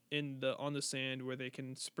hanging out on the sand where they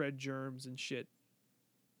can spread germs and shit.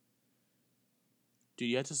 Dude,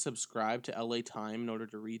 you have to subscribe to LA Time in order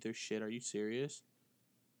to read their shit. Are you serious?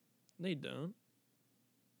 They don't.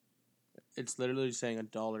 It's literally saying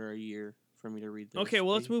 $1 a year for me to read this. Okay,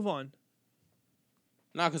 well let's move on.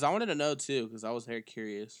 No, because I wanted to know too, because I was very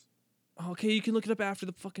curious. Okay, you can look it up after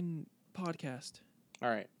the fucking podcast. All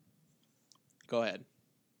right. Go ahead.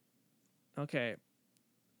 Okay.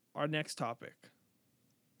 Our next topic.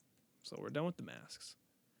 So we're done with the masks.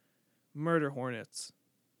 Murder hornets.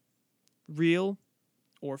 Real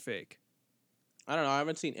or fake? I don't know. I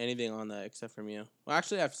haven't seen anything on that except from you. Well,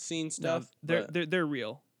 actually, I've seen stuff. No, they're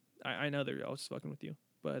real. I know they're real. I was just fucking with you.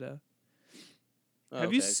 But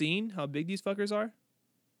have you seen how big these fuckers are?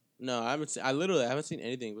 No, I haven't seen. I literally haven't seen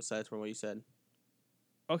anything besides from what you said.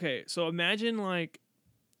 Okay, so imagine like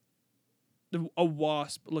a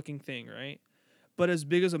wasp-looking thing, right? But as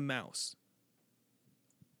big as a mouse.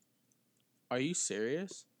 Are you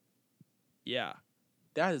serious? Yeah.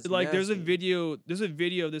 That is Like nasty. there's a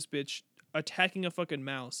video of this bitch attacking a fucking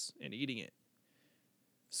mouse and eating it.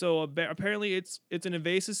 So apparently it's an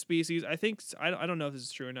invasive species. I think I don't know if this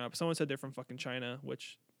is true or not. But someone said they're from fucking China,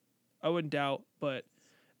 which I wouldn't doubt, but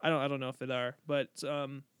I don't know if they are. But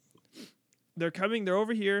they're coming. They're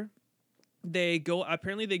over here. They go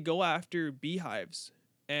after beehives,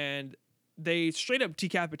 and they straight up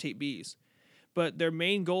decapitate bees. But their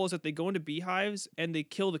main goal is that they go into beehives and they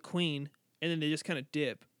kill the queen, and then they just kind of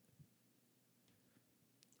dip.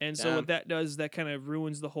 And so what that does, that kind of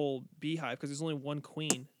ruins the whole beehive because there's only one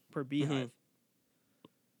queen per beehive. Mm-hmm.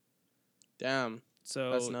 Damn. So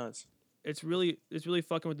that's nuts. It's really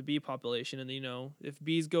fucking with the bee population, and if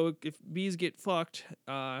bees get fucked,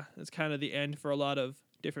 it's kind of the end for a lot of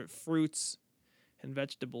different fruits and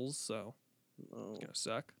vegetables. So it's gonna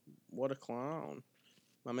suck. What a clown!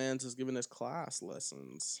 My man's just giving us class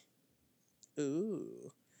lessons.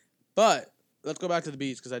 Ooh, but let's go back to the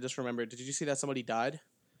bees because I just remembered. Did you see that somebody died?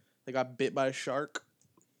 They got bit by a shark.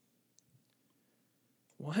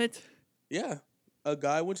 What? Yeah. A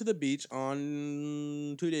guy went to the beach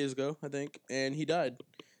on 2 days ago, I think, and he died.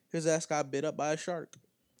 His ass got bit up by a shark.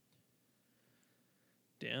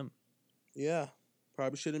 Damn. Yeah.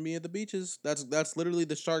 Probably shouldn't be at the beaches. That's literally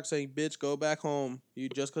the shark saying, "Bitch, go back home. You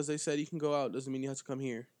just because they said you can go out doesn't mean you have to come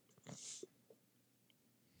here."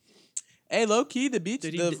 Hey, low key, the beach.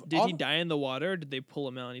 Did he die in the water? Or did they pull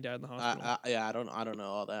him out and he died in the hospital? I don't know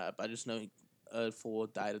all that. But I just know a fool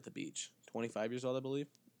died at the beach. 25 years old, I believe,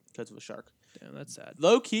 because of a shark. Damn, that's sad.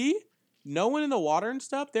 Low key, no one in the water and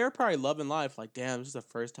stuff. They're probably loving life. Like, damn, this is the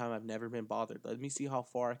first time I've never been bothered. Let me see how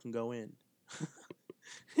far I can go in.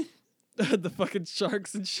 The fucking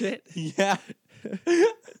sharks and shit. Yeah.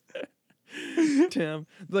 Damn.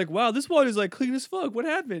 Like, wow, this water's like clean as fuck. What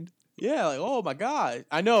happened? Yeah, like, oh my god.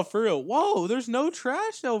 I know, for real. Whoa, there's no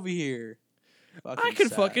trash over here. I can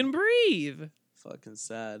fucking breathe. Fucking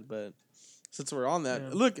sad, but since we're on that, Yeah.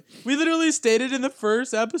 look, we literally stated in the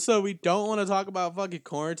first episode we don't want to talk about fucking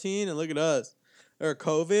quarantine, and look at us. Or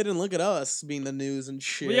COVID, and look at us being the news and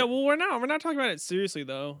shit. Well, yeah, well, we're not. We're not talking about it seriously,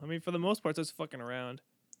 though. I mean, for the most part, it's just fucking around.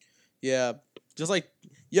 Yeah, just like,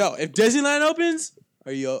 yo, if Disneyland opens,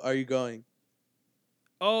 are you going?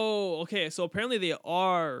 Oh, okay. So apparently they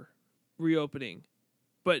are reopening,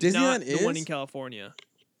 but Disneyland not the one is? in California.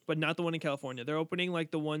 But not the one in California. They're opening like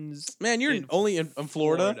the ones. Man, you're in only in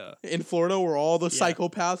Florida. In Florida, where all the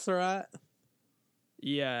psychopaths are at.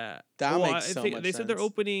 Yeah, That makes so much They said they're sense.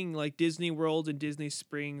 opening like Disney World and Disney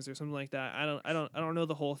Springs or something like that. I don't know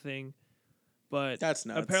the whole thing, but That's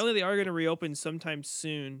nuts. apparently they are going to reopen sometime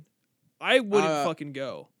soon. I wouldn't fucking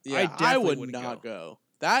go. Yeah, I would not go.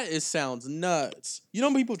 That sounds nuts. You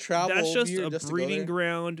know, people travel. That's over just here a just to go breeding there?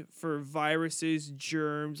 ground for viruses,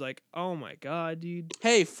 germs. Like, oh my god, dude.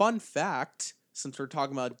 Hey, fun fact. Since we're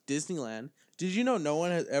talking about Disneyland, did you know no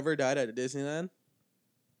one has ever died at Disneyland?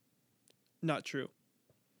 Not true.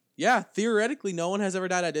 Yeah, theoretically, no one has ever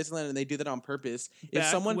died at Disneyland, and they do that on purpose.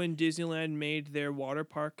 Back when Disneyland made their water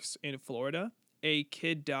parks in Florida, a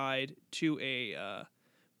kid died to a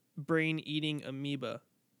brain-eating amoeba,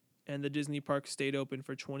 and the Disney park stayed open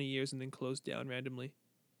for 20 years and then closed down randomly.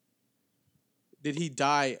 Did he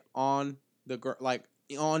die on the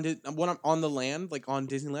on the land, like on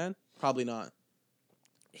Disneyland? Probably not.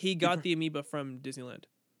 He got the amoeba from Disneyland.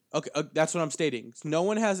 Okay, that's what I'm stating. No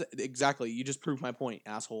one has exactly. You just proved my point,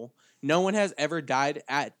 asshole. No one has ever died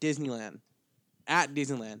at Disneyland. At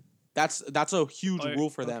Disneyland, that's a huge rule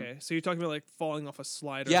for them. Okay, so you're talking about like falling off a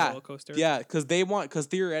slide or a Yeah, roller coaster? yeah, because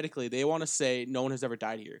theoretically they want to say no one has ever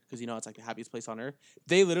died here because it's like the happiest place on earth.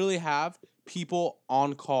 They literally have people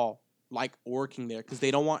on call, like working there, because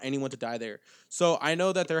they don't want anyone to die there. So I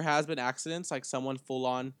know that there has been accidents, like someone full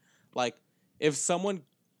on, like if someone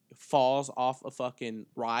falls off a fucking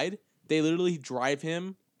ride, they literally drive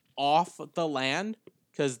him off the land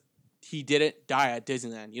because he didn't die at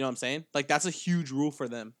Disneyland. You know what I'm saying? Like that's a huge rule for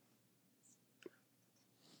them.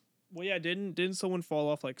 Well, yeah, didn't someone fall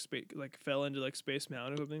off like fell into like Space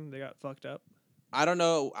Mountain or something? They got fucked up. I don't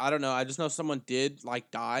know. I just know someone did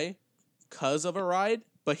like die because of a ride,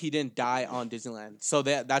 but he didn't die on Disneyland. So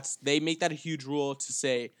they make that a huge rule to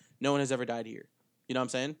say no one has ever died here. You know what I'm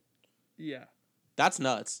saying? Yeah. That's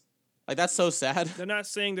nuts. Like that's so sad. They're not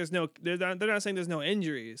saying there's no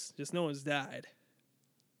injuries. Just no one's died.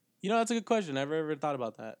 You know, that's a good question. I never ever thought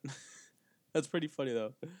about that. That's pretty funny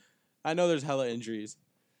though. I know there's hella injuries.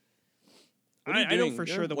 I know for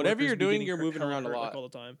sure whatever you're doing, you're moving around a lot like, all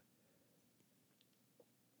the time.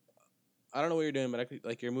 I don't know what you're doing,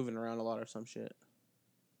 but you're moving around a lot or some shit.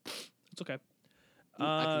 It's okay.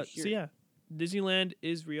 I can hear So yeah, Disneyland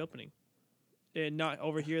is reopening, and not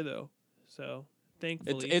over here though. So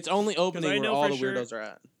thankfully, it's only opening where all the sure, weirdos are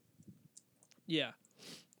at. Yeah,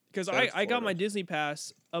 because That's I got my Florida. Disney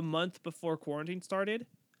pass a month before quarantine started.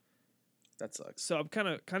 That sucks. So I'm kind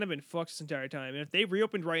of been fucked this entire time. And if they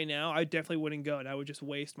reopened right now, I definitely wouldn't go, and I would just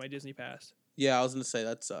waste my Disney pass. Yeah, I was gonna say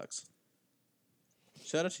that sucks.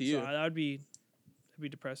 Shout out to you. So that'd be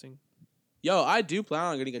depressing. Yo, I do plan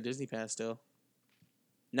on getting a Disney pass still.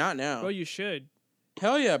 Not now. Bro, you should.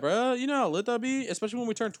 Hell yeah, bro. You know how lit that'd be, especially when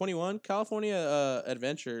we turn 21. California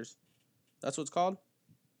Adventures. That's what it's called.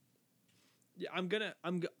 Yeah, I'm gonna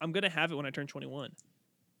have it when I turn 21.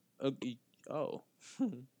 Oh.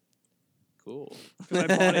 Cool.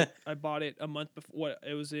 Because I bought it a month before. What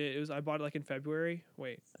it was? I bought it like in February.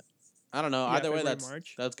 Wait. I don't know. Yeah, Either way, February,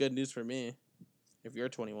 that's good news for me. If you're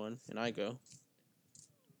 21 and I go.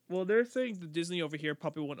 Well, they're saying the Disney over here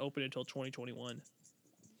probably won't open until 2021.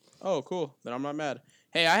 Oh, cool. Then I'm not mad.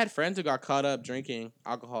 Hey, I had friends who got caught up drinking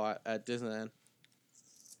alcohol at Disneyland.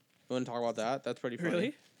 You want to talk about that? That's pretty funny.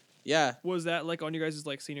 Really? Yeah. Was that like on your guys'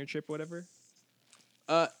 like senior trip or whatever?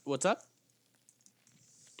 What's up?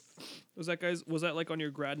 Was that like on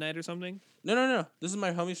your grad night or something? No. This is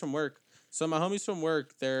my homies from work. So my homies from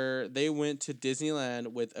work, they went to Disneyland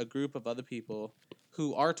with a group of other people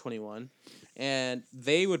who are 21, and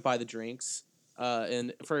they would buy the drinks.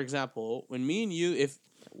 And for example, when me and you, if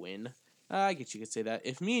when I guess you could say that,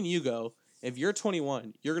 if me and you go, if you're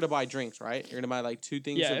 21, you're gonna buy drinks, right? You're gonna buy like two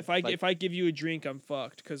things. Yeah, of, if I give you a drink, I'm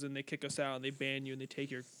fucked because then they kick us out and they ban you and they take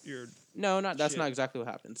your no, not that's shit. not exactly what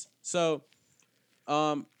happens. So,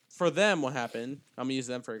 for them, what happened? I'm gonna use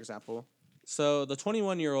them for example. So the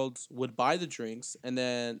 21-year-olds would buy the drinks and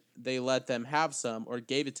then they let them have some or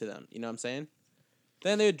gave it to them. You know what I'm saying?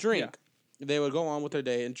 Then they would drink. They would go on with their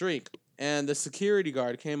day and drink. And the security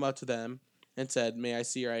guard came up to them and said, "May I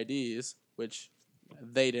see your IDs?" Which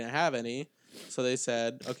they didn't have any. So they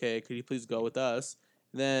said, "Okay, could you please go with us?"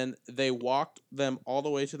 Then they walked them all the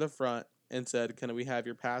way to the front and said, "Can we have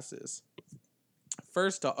your passes?"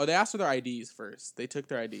 First, they asked for their IDs first. They took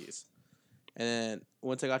their IDs. And then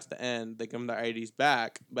once I got to the end, they gave them their IDs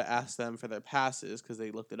back, but asked them for their passes because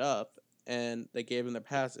they looked it up, and they gave them their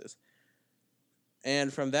passes.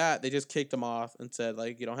 And from that, they just kicked them off and said,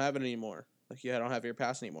 like, you don't have it anymore. Like, you don't have your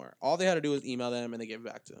pass anymore. All they had to do was email them, and they gave it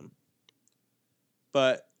back to them.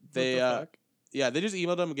 But they, What the fuck? yeah, they just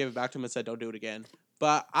emailed them and gave it back to them and said, don't do it again.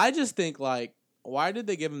 But I just think, like, why did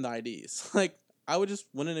they give them the IDs? Like, I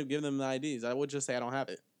wouldn't have given them the IDs. I would just say I don't have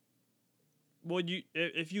it. Well,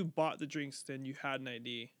 if you bought the drinks, then you had an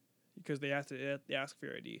ID because they ask for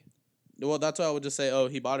your ID. Well, that's why I would just say, oh,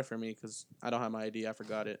 he bought it for me because I don't have my ID. I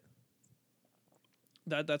forgot it.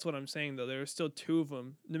 That's what I'm saying though. There were still two of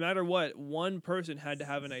them. No matter what, one person had to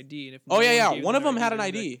have an ID, and if Oh, no yeah. gave One of their them had an then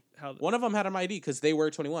ID. how? One of them had an ID because they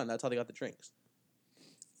were 21. That's how they got the drinks.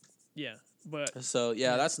 Yeah, but So,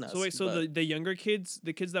 yeah, that's nuts. so wait, so but the younger kids,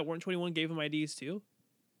 the kids that weren't 21, gave them IDs too?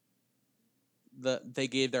 they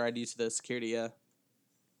gave their IDs to the security, yeah.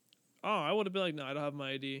 Oh, I would have been like, no, I don't have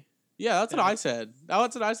my ID. Yeah, that's what Yeah. I said.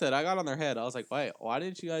 That's what I said. I got on their head. I was like, why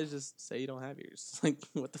didn't you guys just say you don't have yours? Like,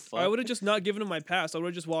 what the fuck? I would have just not given them my pass. I would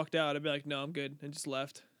have just walked out. I'd be like, no, I'm good, and just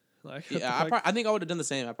left. Like, what Yeah, the fuck? I think I would have done the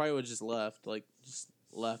same. I probably would have just left. Like, just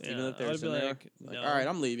left. Even Yeah, if they I were would be sitting there. like, Like, no. all right,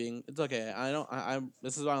 I'm leaving. It's okay.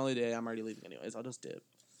 This is my only day. I'm already leaving anyways. I'll just dip.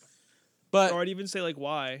 But Or I'd even say like,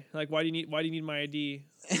 why? Like, why do you need my ID?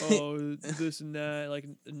 Oh, this and that. Like,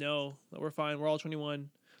 no, we're fine. We're all 21.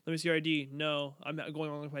 Let me see your ID. No, I'm not going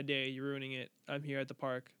on with my day. You're ruining it. I'm here at the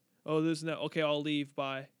park. Oh, this and that. Okay, I'll leave.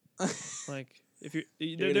 Bye. Like, if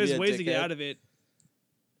gonna there's be a ways to get dickhead. out of it.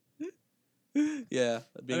 yeah,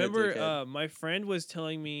 I being a remember dickhead. my friend was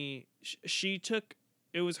telling me she took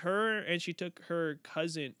it was her and she took her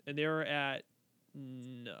cousin and they were at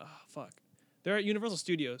fuck they're at Universal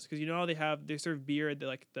Studios because you know how they serve beer at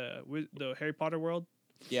the Harry Potter world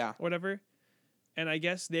Yeah. or whatever, and I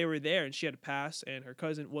guess they were there and she had a pass and her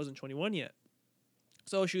cousin wasn't 21 yet,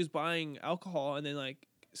 so she was buying alcohol and then like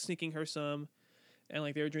sneaking her some, and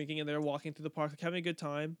like they were drinking and they were walking through the park like having a good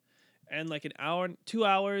time. And like an hour, 2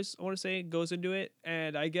 hours, I want to say, goes into it.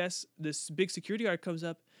 And I guess this big security guard comes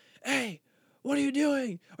up. Hey, what are you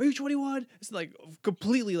doing? Are you 21? It's like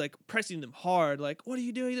completely like pressing them hard. Like, what are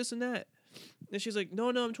you doing? This and that. And she's like, no,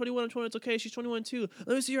 I'm 21. I'm 21. It's okay. She's 21 too.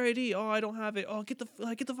 Let me see your ID. Oh, I don't have it. Oh, get the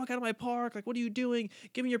fuck out of my park. Like, what are you doing?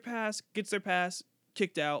 Give me your pass. Gets their pass.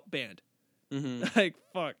 Kicked out. Banned. Mm-hmm. Like,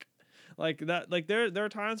 fuck. Like that. Like there are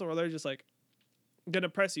times where they're just like gonna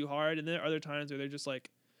press you hard, and then there are other times where they're just like,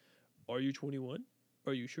 are you 21?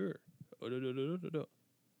 Are you sure? Oh, no.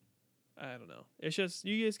 I don't know. It's just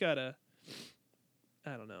you just gotta.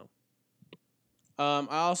 I don't know. I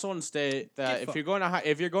also want to state that if you're going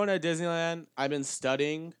to Disneyland, I've been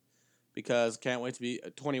studying because can't wait to be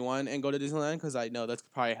 21 and go to Disneyland because I know that's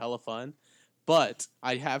probably hella fun. But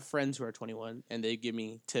I have friends who are 21 and they give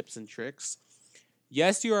me tips and tricks.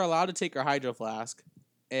 Yes, you are allowed to take your hydro flask,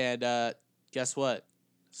 and guess what?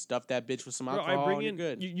 Stuff that bitch with some Bro, alcohol. I bring and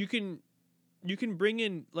in. you're good. You can bring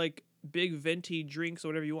in like big venti drinks or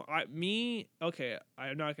whatever you want. Okay.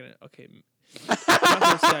 I'm not gonna. Okay. I'm not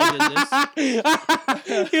gonna say I did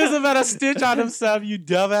this. He was about to stitch on himself, you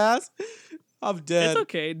dumbass. I'm dead. It's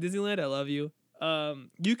okay, Disneyland. I love you.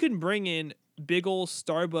 You can bring in big old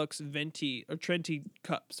Starbucks venti or Trenti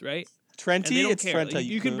cups, right? And they Trenti? don't It's care. Trenta,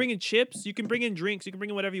 You can bring in chips. You can bring in drinks. You can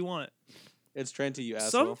bring in whatever you want. It's Trenta, you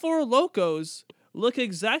Some asshole. Four Locos look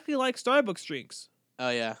exactly like Starbucks drinks. Oh,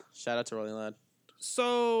 yeah. Shout out to Rolling Loud.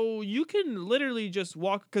 So you can literally just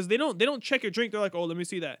walk because they don't check your drink. They're like, oh, let me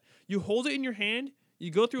see that. You hold it in your hand.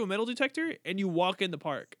 You go through a metal detector and you walk in the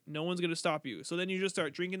park. No one's gonna stop you. So then you just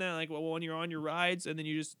start drinking that like when you're on your rides, and then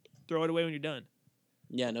you just throw it away when you're done.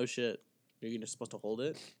 Yeah, no shit. You're supposed to hold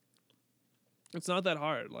it? It's not that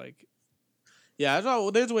hard. Like, Yeah,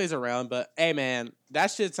 there's ways around, but hey, man, that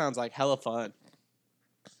shit sounds like hella fun.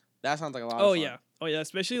 That sounds like a lot of fun. Oh yeah,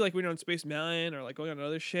 especially like when you're on Space Mountain or like going on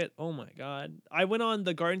other shit. Oh my god, I went on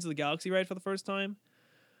the Guardians of the Galaxy ride for the first time.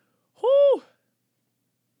 Whoo!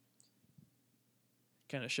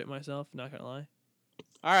 Kind of shit myself. Not gonna lie.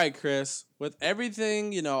 All right, Chris. With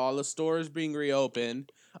everything, all the stores being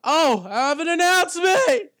reopened. Oh, I have an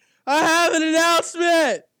announcement! I have an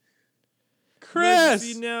announcement!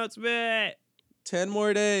 Emergency Chris! announcement. 10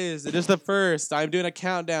 more days. It is the first. I'm doing a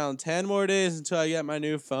countdown. 10 more days until I get my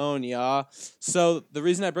new phone, y'all. So the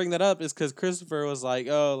reason I bring that up is because Christopher was like,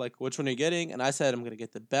 oh, like, which one are you getting? And I said, I'm going to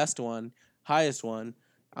get the best one, highest one.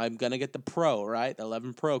 I'm going to get the Pro, right? The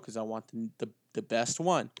 11 Pro, because I want the best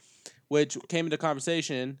one. Which came into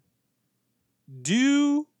conversation.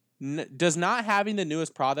 Does not having the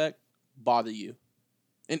newest product bother you?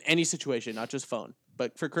 In any situation, not just phone.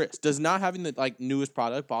 But for Chris, does not having the newest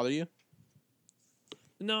product bother you?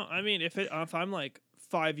 No, I mean if I'm like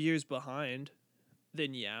 5 years behind,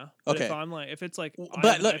 then yeah. But Okay. if it's like I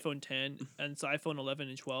But have an look, iPhone 10 and it's iPhone 11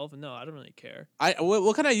 and 12, no, I don't really care.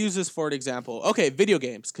 What can I use this for an example? Okay, video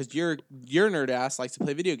games, because your nerd ass likes to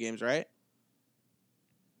play video games, right?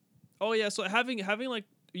 Oh yeah, so having like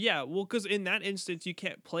yeah, well, because in that instance you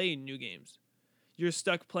can't play new games. You're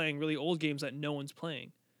stuck playing really old games that no one's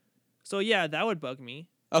playing. So yeah, that would bug me.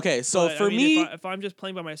 Okay, so But for I mean, me, if I'm just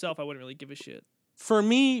playing by myself, I wouldn't really give a shit.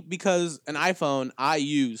 because an iPhone, I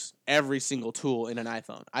use every single tool in an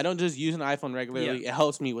iPhone. I don't just use an iPhone regularly. Yeah. It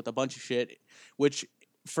helps me with a bunch of shit, which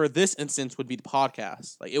for this instance would be the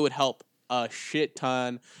podcast. Like it would help a shit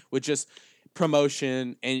ton with just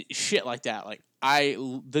promotion and shit like that. Like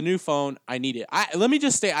the new phone, I need it. Let me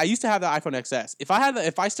just say, I used to have the iPhone XS.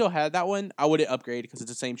 If I still had that one, I wouldn't upgrade because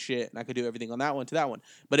it's the same shit and I could do everything on that one to that one.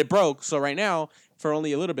 But it broke, so right now for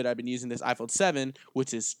only a little bit, I've been using this iPhone 7,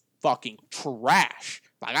 which is fucking trash.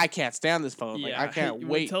 Like I can't stand this phone. Like Yeah. I can't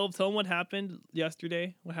wait. Tell them what happened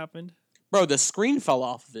yesterday. What happened? Bro, the screen fell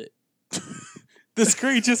off of it. The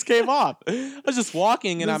screen just came off. I was just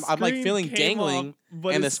walking and The I'm like screen feeling came dangling off,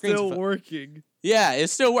 but and the it's screen's still working. Yeah,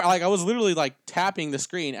 it's still like I was literally like tapping the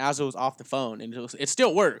screen as it was off the phone and it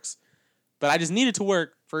still works. But I just needed to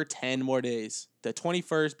work for 10 more days. The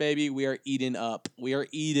 21st, baby, we are eating up. We are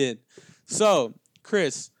eating. So,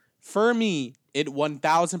 Chris, for me, it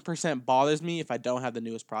 1000% bothers me if I don't have the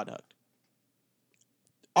newest product.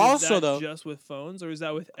 Is that just with phones or is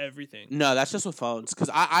that with everything? No, that's just with phones. Because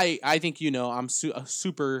I think I'm a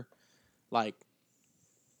super, like,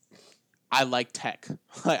 I like tech.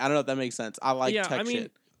 Like, I don't know if that makes sense. I like tech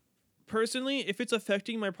shit. Personally, if it's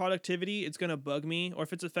affecting my productivity, it's gonna bug me. Or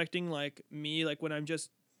if it's affecting like me, like when I'm just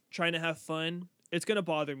trying to have fun, it's gonna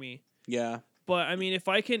bother me. Yeah. But I mean, if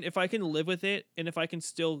I can live with it, and if I can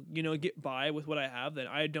still get by with what I have, then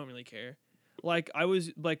I don't really care. Like I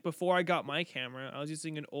was like before I got my camera, I was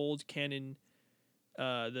using an old Canon,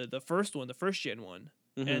 the first one, the first gen one,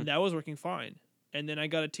 and that was working fine. And then I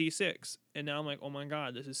got a T6, and now I'm like, oh my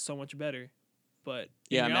god, this is so much better. But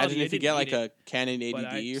yeah, imagine if you get like a Canon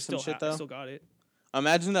 80D or some shit though. I still got it.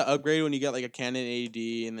 Imagine the upgrade when you get like a Canon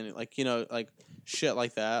 80D and then like like shit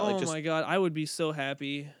like that. Oh like just, my god, I would be so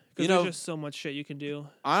happy because there's just so much shit you can do.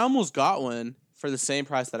 I almost got one for the same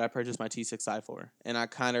price that I purchased my T6i for, and I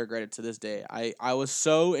kind of regret it to this day. I was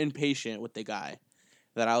so impatient with the guy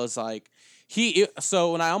that I was like,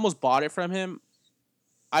 so when I almost bought it from him,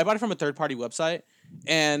 I bought it from a third party website,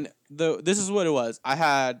 and this is what it was. I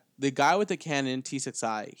had the guy with the Canon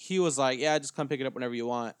T6i. He was like, "Yeah, just come pick it up whenever you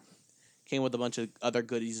want." Came with a bunch of other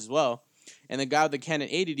goodies as well. And the guy with the Canon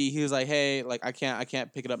 80D, he was like, "Hey, like I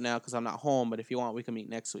can't pick it up now because I'm not home. But if you want, we can meet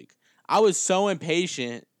next week." I was so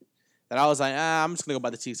impatient that I was like, "I'm just gonna go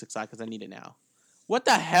buy the T6i because I need it now." What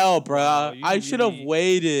the hell, bro? Wow, I should have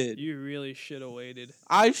waited. You really should have waited.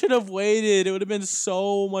 I should have waited. It would have been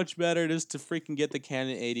so much better just to freaking get the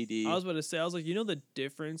Canon 80D. I was about to say, I was like, the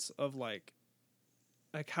difference of like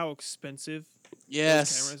how expensive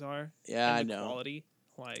yes. those cameras are. Yeah, and I know. Quality,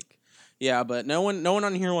 like. Yeah, but no one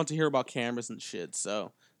on here wants to hear about cameras and shit.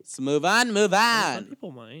 So let's move on. Some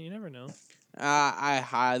people might. You never know. I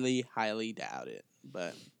highly, highly doubt it.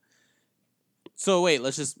 But so wait,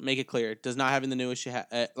 let's just make it clear. Does not having the newest shit,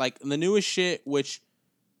 like the newest shit, which,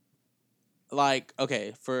 like,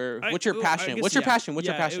 okay, what's your passion? What's your passion? What's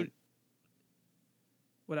your passion?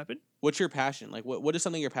 What happened? What's your passion? Like, what is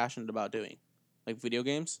something you're passionate about doing? Like video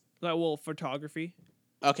games? Like, well, photography.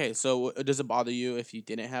 Okay, so does it bother you if you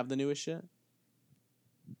didn't have the newest shit?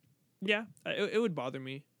 Yeah, it would bother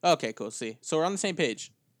me. Okay, cool. See, so we're on the same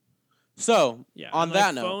page. So yeah, on and,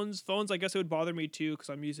 that note, phones, I guess it would bother me too because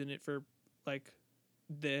I'm using it for like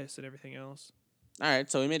this and everything else. All right,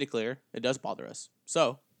 so we made it clear. It does bother us.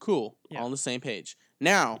 So, cool. Yeah. All on the same page.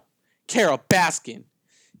 Now, Carol Baskin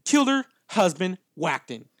killed her husband, whacked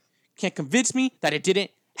him. Can't convince me that it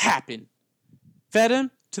didn't happen. Fed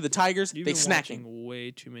him to the tigers. You've They been snacked watching him.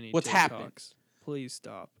 way too many What's TikToks. happening? Please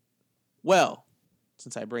stop. Well,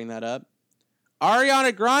 since I bring that up,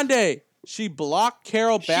 Ariana Grande, she blocked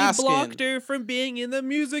Carol Baskin. She blocked her from being in the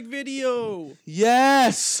music video.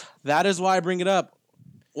 Yes, that is why I bring it up.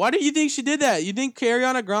 Why do you think she did that? You think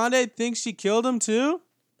Ariana Grande thinks she killed him too?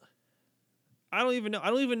 I don't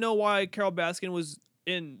even know why Carol Baskin was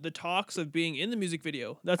in the talks of being in the music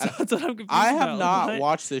video. That's what I'm confused about. I have not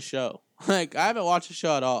watched this show. Like, I haven't watched the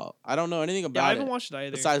show at all. I don't know anything about it. I haven't watched it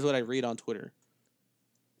either. Besides what I read on Twitter.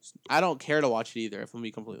 I don't care to watch it either, if I'm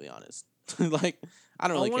being completely honest. Like, I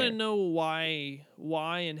don't really care. I want to know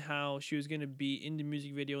why and how she was going to be in the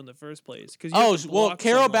music video in the first place. Carol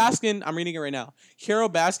Baskin, I'm reading it right now. Carol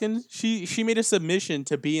Baskin, she made a submission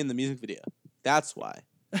to be in the music video. That's why.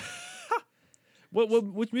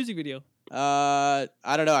 Which music video? I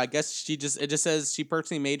don't know. I guess it just says she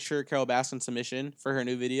personally made sure Carol Baskin's submission for her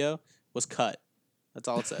new video was cut. That's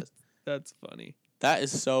all it says. That's funny. That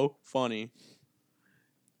is so funny.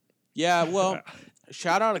 Yeah, well,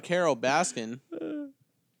 shout out to Carol Baskin.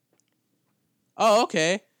 Oh,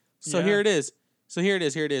 okay. So Yeah. here it is.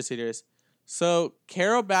 So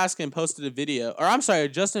Carol Baskin posted a video, or I'm sorry,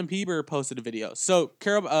 Justin Bieber posted a video. So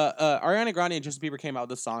Ariana Grande and Justin Bieber came out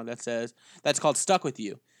with a song that's called "Stuck with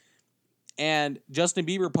You," and Justin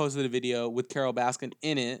Bieber posted a video with Carol Baskin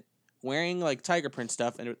in it, wearing like tiger print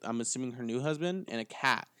stuff, and I'm assuming her new husband and a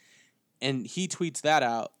cat, and he tweets that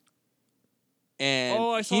out. And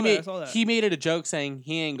I saw that. He made it a joke saying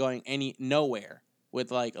he ain't going nowhere with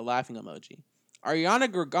like a laughing emoji.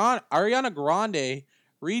 Ariana Grande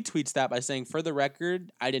retweets that by saying, "For the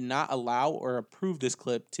record, I did not allow or approve this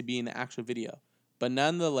clip to be in the actual video, but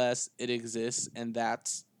nonetheless, it exists, and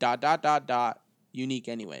that's ... unique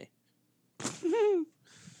anyway."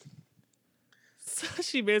 So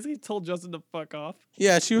she basically told Justin to fuck off.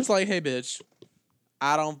 Yeah, she was like, "Hey, bitch,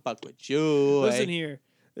 I don't fuck with you." Listen here.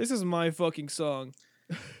 This is my fucking song.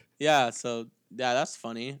 Yeah, so yeah, that's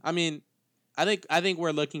funny. I mean, I think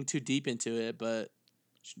we're looking too deep into it, but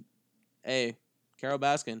hey, Carol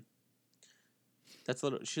Baskin,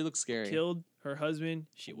 she looks scary. Killed her husband.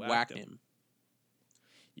 She whacked him.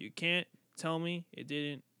 You can't tell me it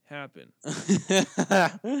didn't happen.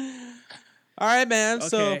 All right, man. Okay.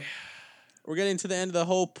 So we're getting to the end of the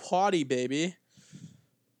whole party, baby.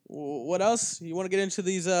 What else? You want to get into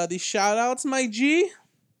these shout outs, my G?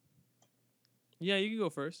 Yeah, you can go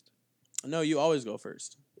first. No, you always go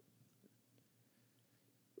first.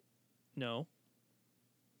 No.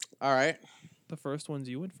 All right. The first one's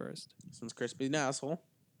you went first. Since Crispy's an asshole.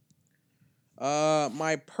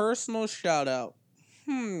 My personal shout out.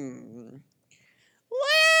 Let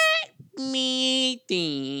me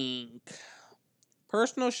think.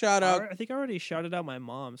 Personal shout out. I think I already shouted out my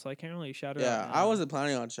mom, so I can't really shout her out. Yeah, I wasn't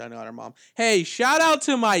planning on shouting out her mom. Hey, shout out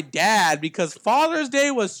to my dad because Father's Day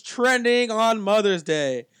was trending on Mother's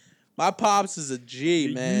Day. My pops is a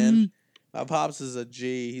G, man. My pops is a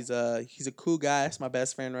G. He's a cool guy. That's my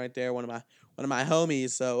best friend right there. One of my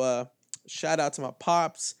homies. So shout out to my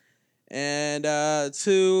pops and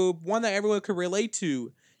to one that everyone could relate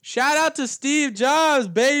to. Shout out to Steve Jobs,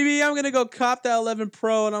 baby. I'm going to go cop that 11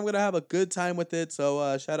 Pro, and I'm going to have a good time with it.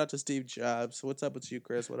 So shout out to Steve Jobs. What's up with you,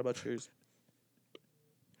 Chris? What about yours?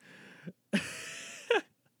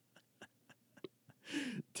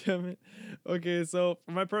 Damn it. Okay, so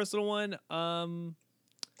for my personal one,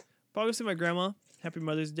 probably say my grandma. Happy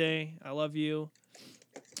Mother's Day. I love you.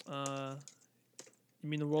 You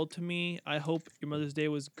mean the world to me. I hope your Mother's Day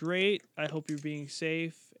was great. I hope you're being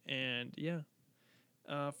safe. And yeah.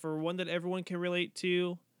 For one that everyone can relate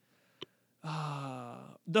to,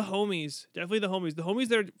 the homies. Definitely the homies. The homies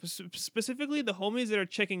that are, specifically the homies that are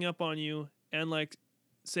checking up on you and like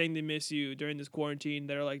saying they miss you during this quarantine,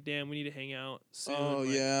 that are like, damn, we need to hang out soon. Oh, like,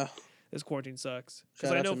 yeah. This quarantine sucks. Because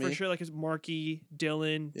Shout I out know to for me. sure, like, it's Marky,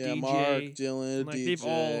 Dylan, Yeah, DJ. Mark, Dylan, like,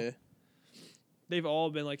 DJ. They've all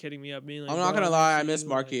been like hitting me up, being like, I'm not "Bro, going to lie. I miss miss you,"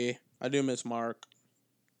 Marky. like, I do miss Mark.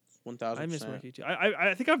 1,000%. I miss Marky too.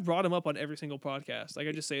 I think I've brought him up on every single podcast. Like,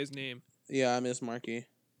 I just say his name. Yeah, I miss Marky.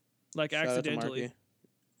 Like, Shout out to accidentally. Marky.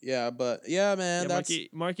 Yeah, but yeah, man, Yeah, that's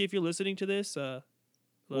Marky, if you're listening to this, love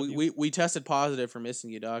you. we tested positive for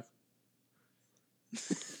missing you, dog.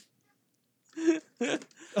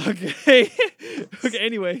 Okay. Okay,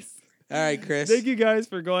 anyways. All right, Chris. Thank you guys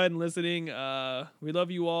for going and listening. We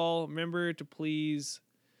love you all. Remember to please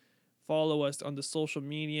Follow us on the social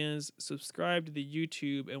medias, subscribe to the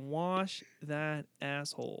YouTube, and wash that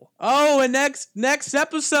asshole. Oh, and next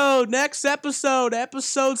episode,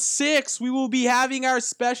 episode 6, we will be having our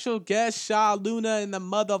special guest, Sha Luna, in the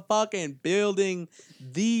motherfucking building.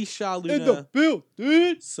 The Sha Luna.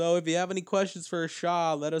 building. So if you have any questions for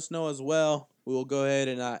Sha, let us know as well. We will go ahead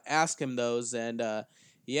and ask him those. And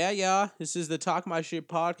yeah, this is the Talk My Shit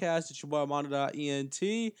podcast. It's your boy Mondo.ent.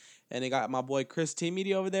 And I got my boy Chris T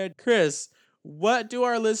Media over there. Chris, what do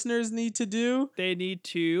our listeners need to do? They need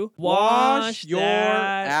to Wash your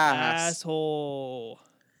that ass. asshole.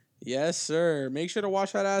 Yes, sir. Make sure to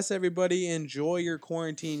wash that ass, everybody. Enjoy your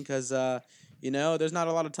quarantine because, there's not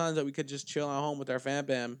a lot of times that we could just chill at home with our fam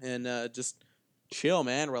bam and just chill,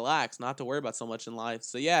 man. Relax. Not to worry about so much in life.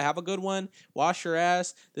 So, yeah, have a good one. Wash your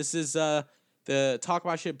ass. This is the Talk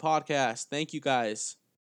My Shit podcast. Thank you, guys.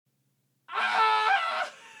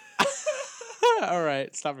 All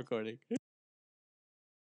right. Stop recording.